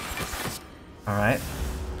 Alright.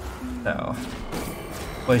 So,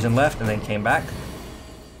 poison left and then came back.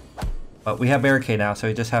 But we have Barricade now, so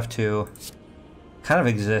we just have to kind of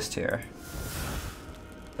exist here.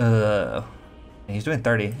 He's doing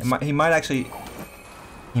 30. He might actually...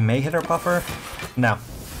 He may hit our buffer. No.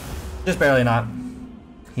 Just barely not.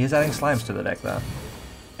 He is adding slimes to the deck, though.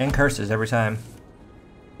 And curses every time.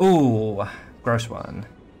 Ooh. Gross one.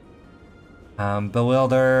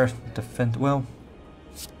 Bewilder. Defend... Well...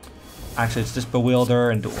 Actually, it's just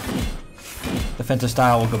Bewilder and Duel. Defensive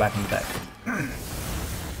style will go back in the deck.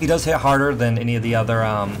 He does hit harder than any of the other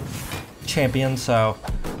champions, so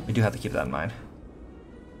we do have to keep that in mind.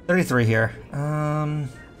 33 here.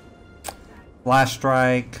 Blast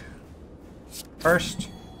Strike first.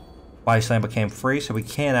 Body Slam became free, so we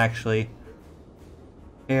can actually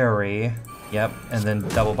parry. Yep, and then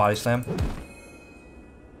double Body Slam.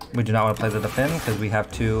 We do not want to play the defend because we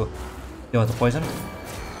have to deal with the poison.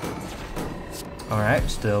 Alright,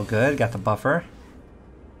 still good. Got the buffer.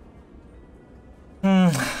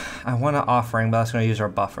 I want an offering, but that's going to use our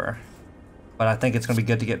buffer. But I think it's going to be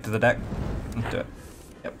good to get to the deck. Let's do it.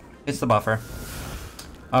 Yep, it's the buffer.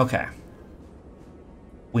 Okay.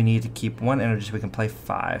 We need to keep 1 energy so we can play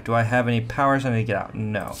 5. Do I have any powers I need to get out?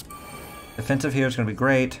 No. Defensive here is going to be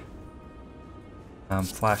great.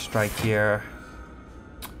 Flash Strike here.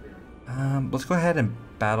 Let's go ahead and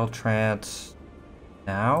Battle Trance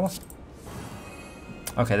now.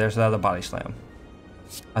 Okay, there's the other Body Slam.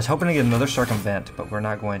 I was hoping to get another Circumvent, but we're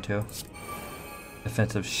not going to.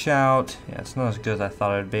 Defensive Shout. Yeah, it's not as good as I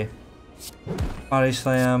thought it would be. Body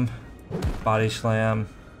Slam. Body Slam.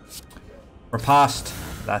 Riposte.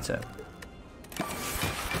 That's it.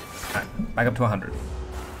 Alright, back up to 100.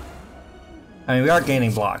 I mean, we are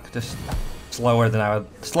gaining block, just slower than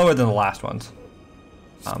the last ones.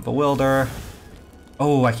 Bewilder.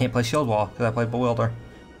 Oh, I can't play Shield Wall because I played Bewilder.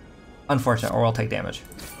 Unfortunate, or we'll take damage.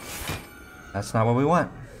 That's not what we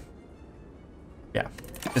want. Yeah.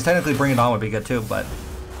 Because technically Bring It On would be good too, but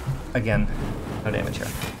again, no damage here.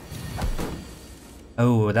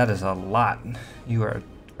 Oh, that is a lot. You are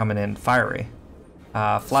coming in fiery.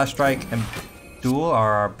 Flash Strike and Duel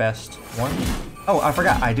are our best ones. Oh, I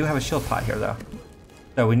forgot. I do have a shield pot here though.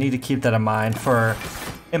 So we need to keep that in mind for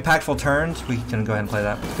impactful turns. We can go ahead and play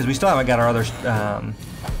that. Because we still haven't got our other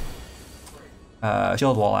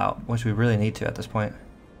shield wall out, which we really need to at this point.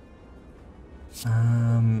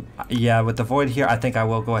 Yeah, with the void here, I think I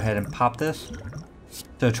will go ahead and pop this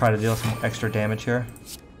to try to deal some extra damage here.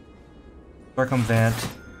 Circumvent,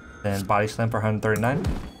 then Body Slam for 139.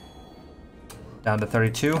 Down to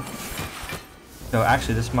 32. So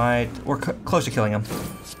actually this might... We're close to killing him.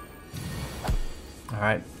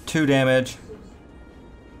 Alright, 2 damage.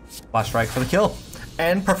 Flash Strike for the kill.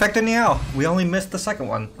 And Perfected Meow. We only missed the second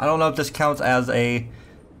one. I don't know if this counts as a...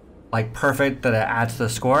 like perfect that it adds to the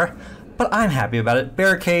score. But I'm happy about it.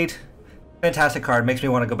 Barricade. Fantastic card. Makes me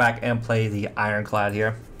want to go back and play the Ironclad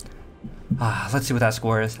here. Let's see what that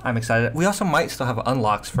score is. I'm excited. We also might still have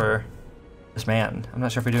unlocks for this man. I'm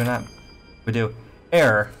not sure if we're doing that. We do.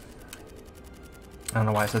 Error. I don't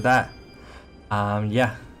know why I said that.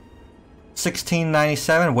 Yeah.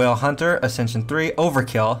 1697, Whale Hunter, Ascension 3,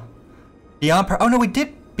 Overkill. Beyond Oh no, we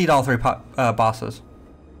did beat all 3 bosses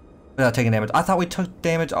without taking damage. I thought we took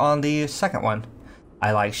damage on the second one.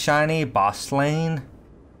 I like Shiny, Boss Slain.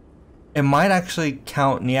 It might actually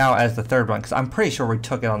count Niao as the third one, because I'm pretty sure we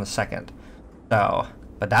took it on the second. So,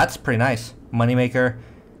 but that's pretty nice. Moneymaker,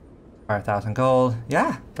 5,000 gold.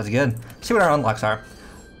 Yeah, that's good. Let's see what our unlocks are.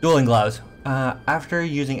 Dueling Gloves. After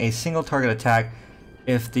using a single target attack,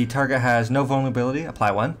 if the target has no vulnerability, apply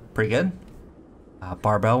 1. Pretty good.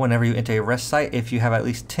 Barbell, whenever you enter a rest site, if you have at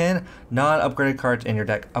least 10 non-upgraded cards in your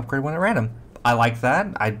deck, upgrade one at random. I like that.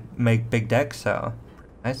 I make big decks, so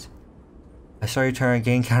nice. I saw your turn,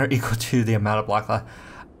 gain counter equal to the amount of block loss.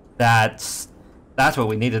 That's what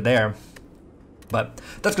we needed there. But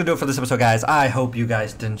that's gonna do it for this episode, guys. I hope you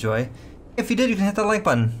guys did enjoy. If you did, you can hit that like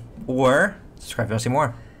button or subscribe if you want to see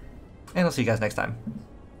more. And I'll see you guys next time.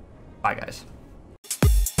 Bye, guys.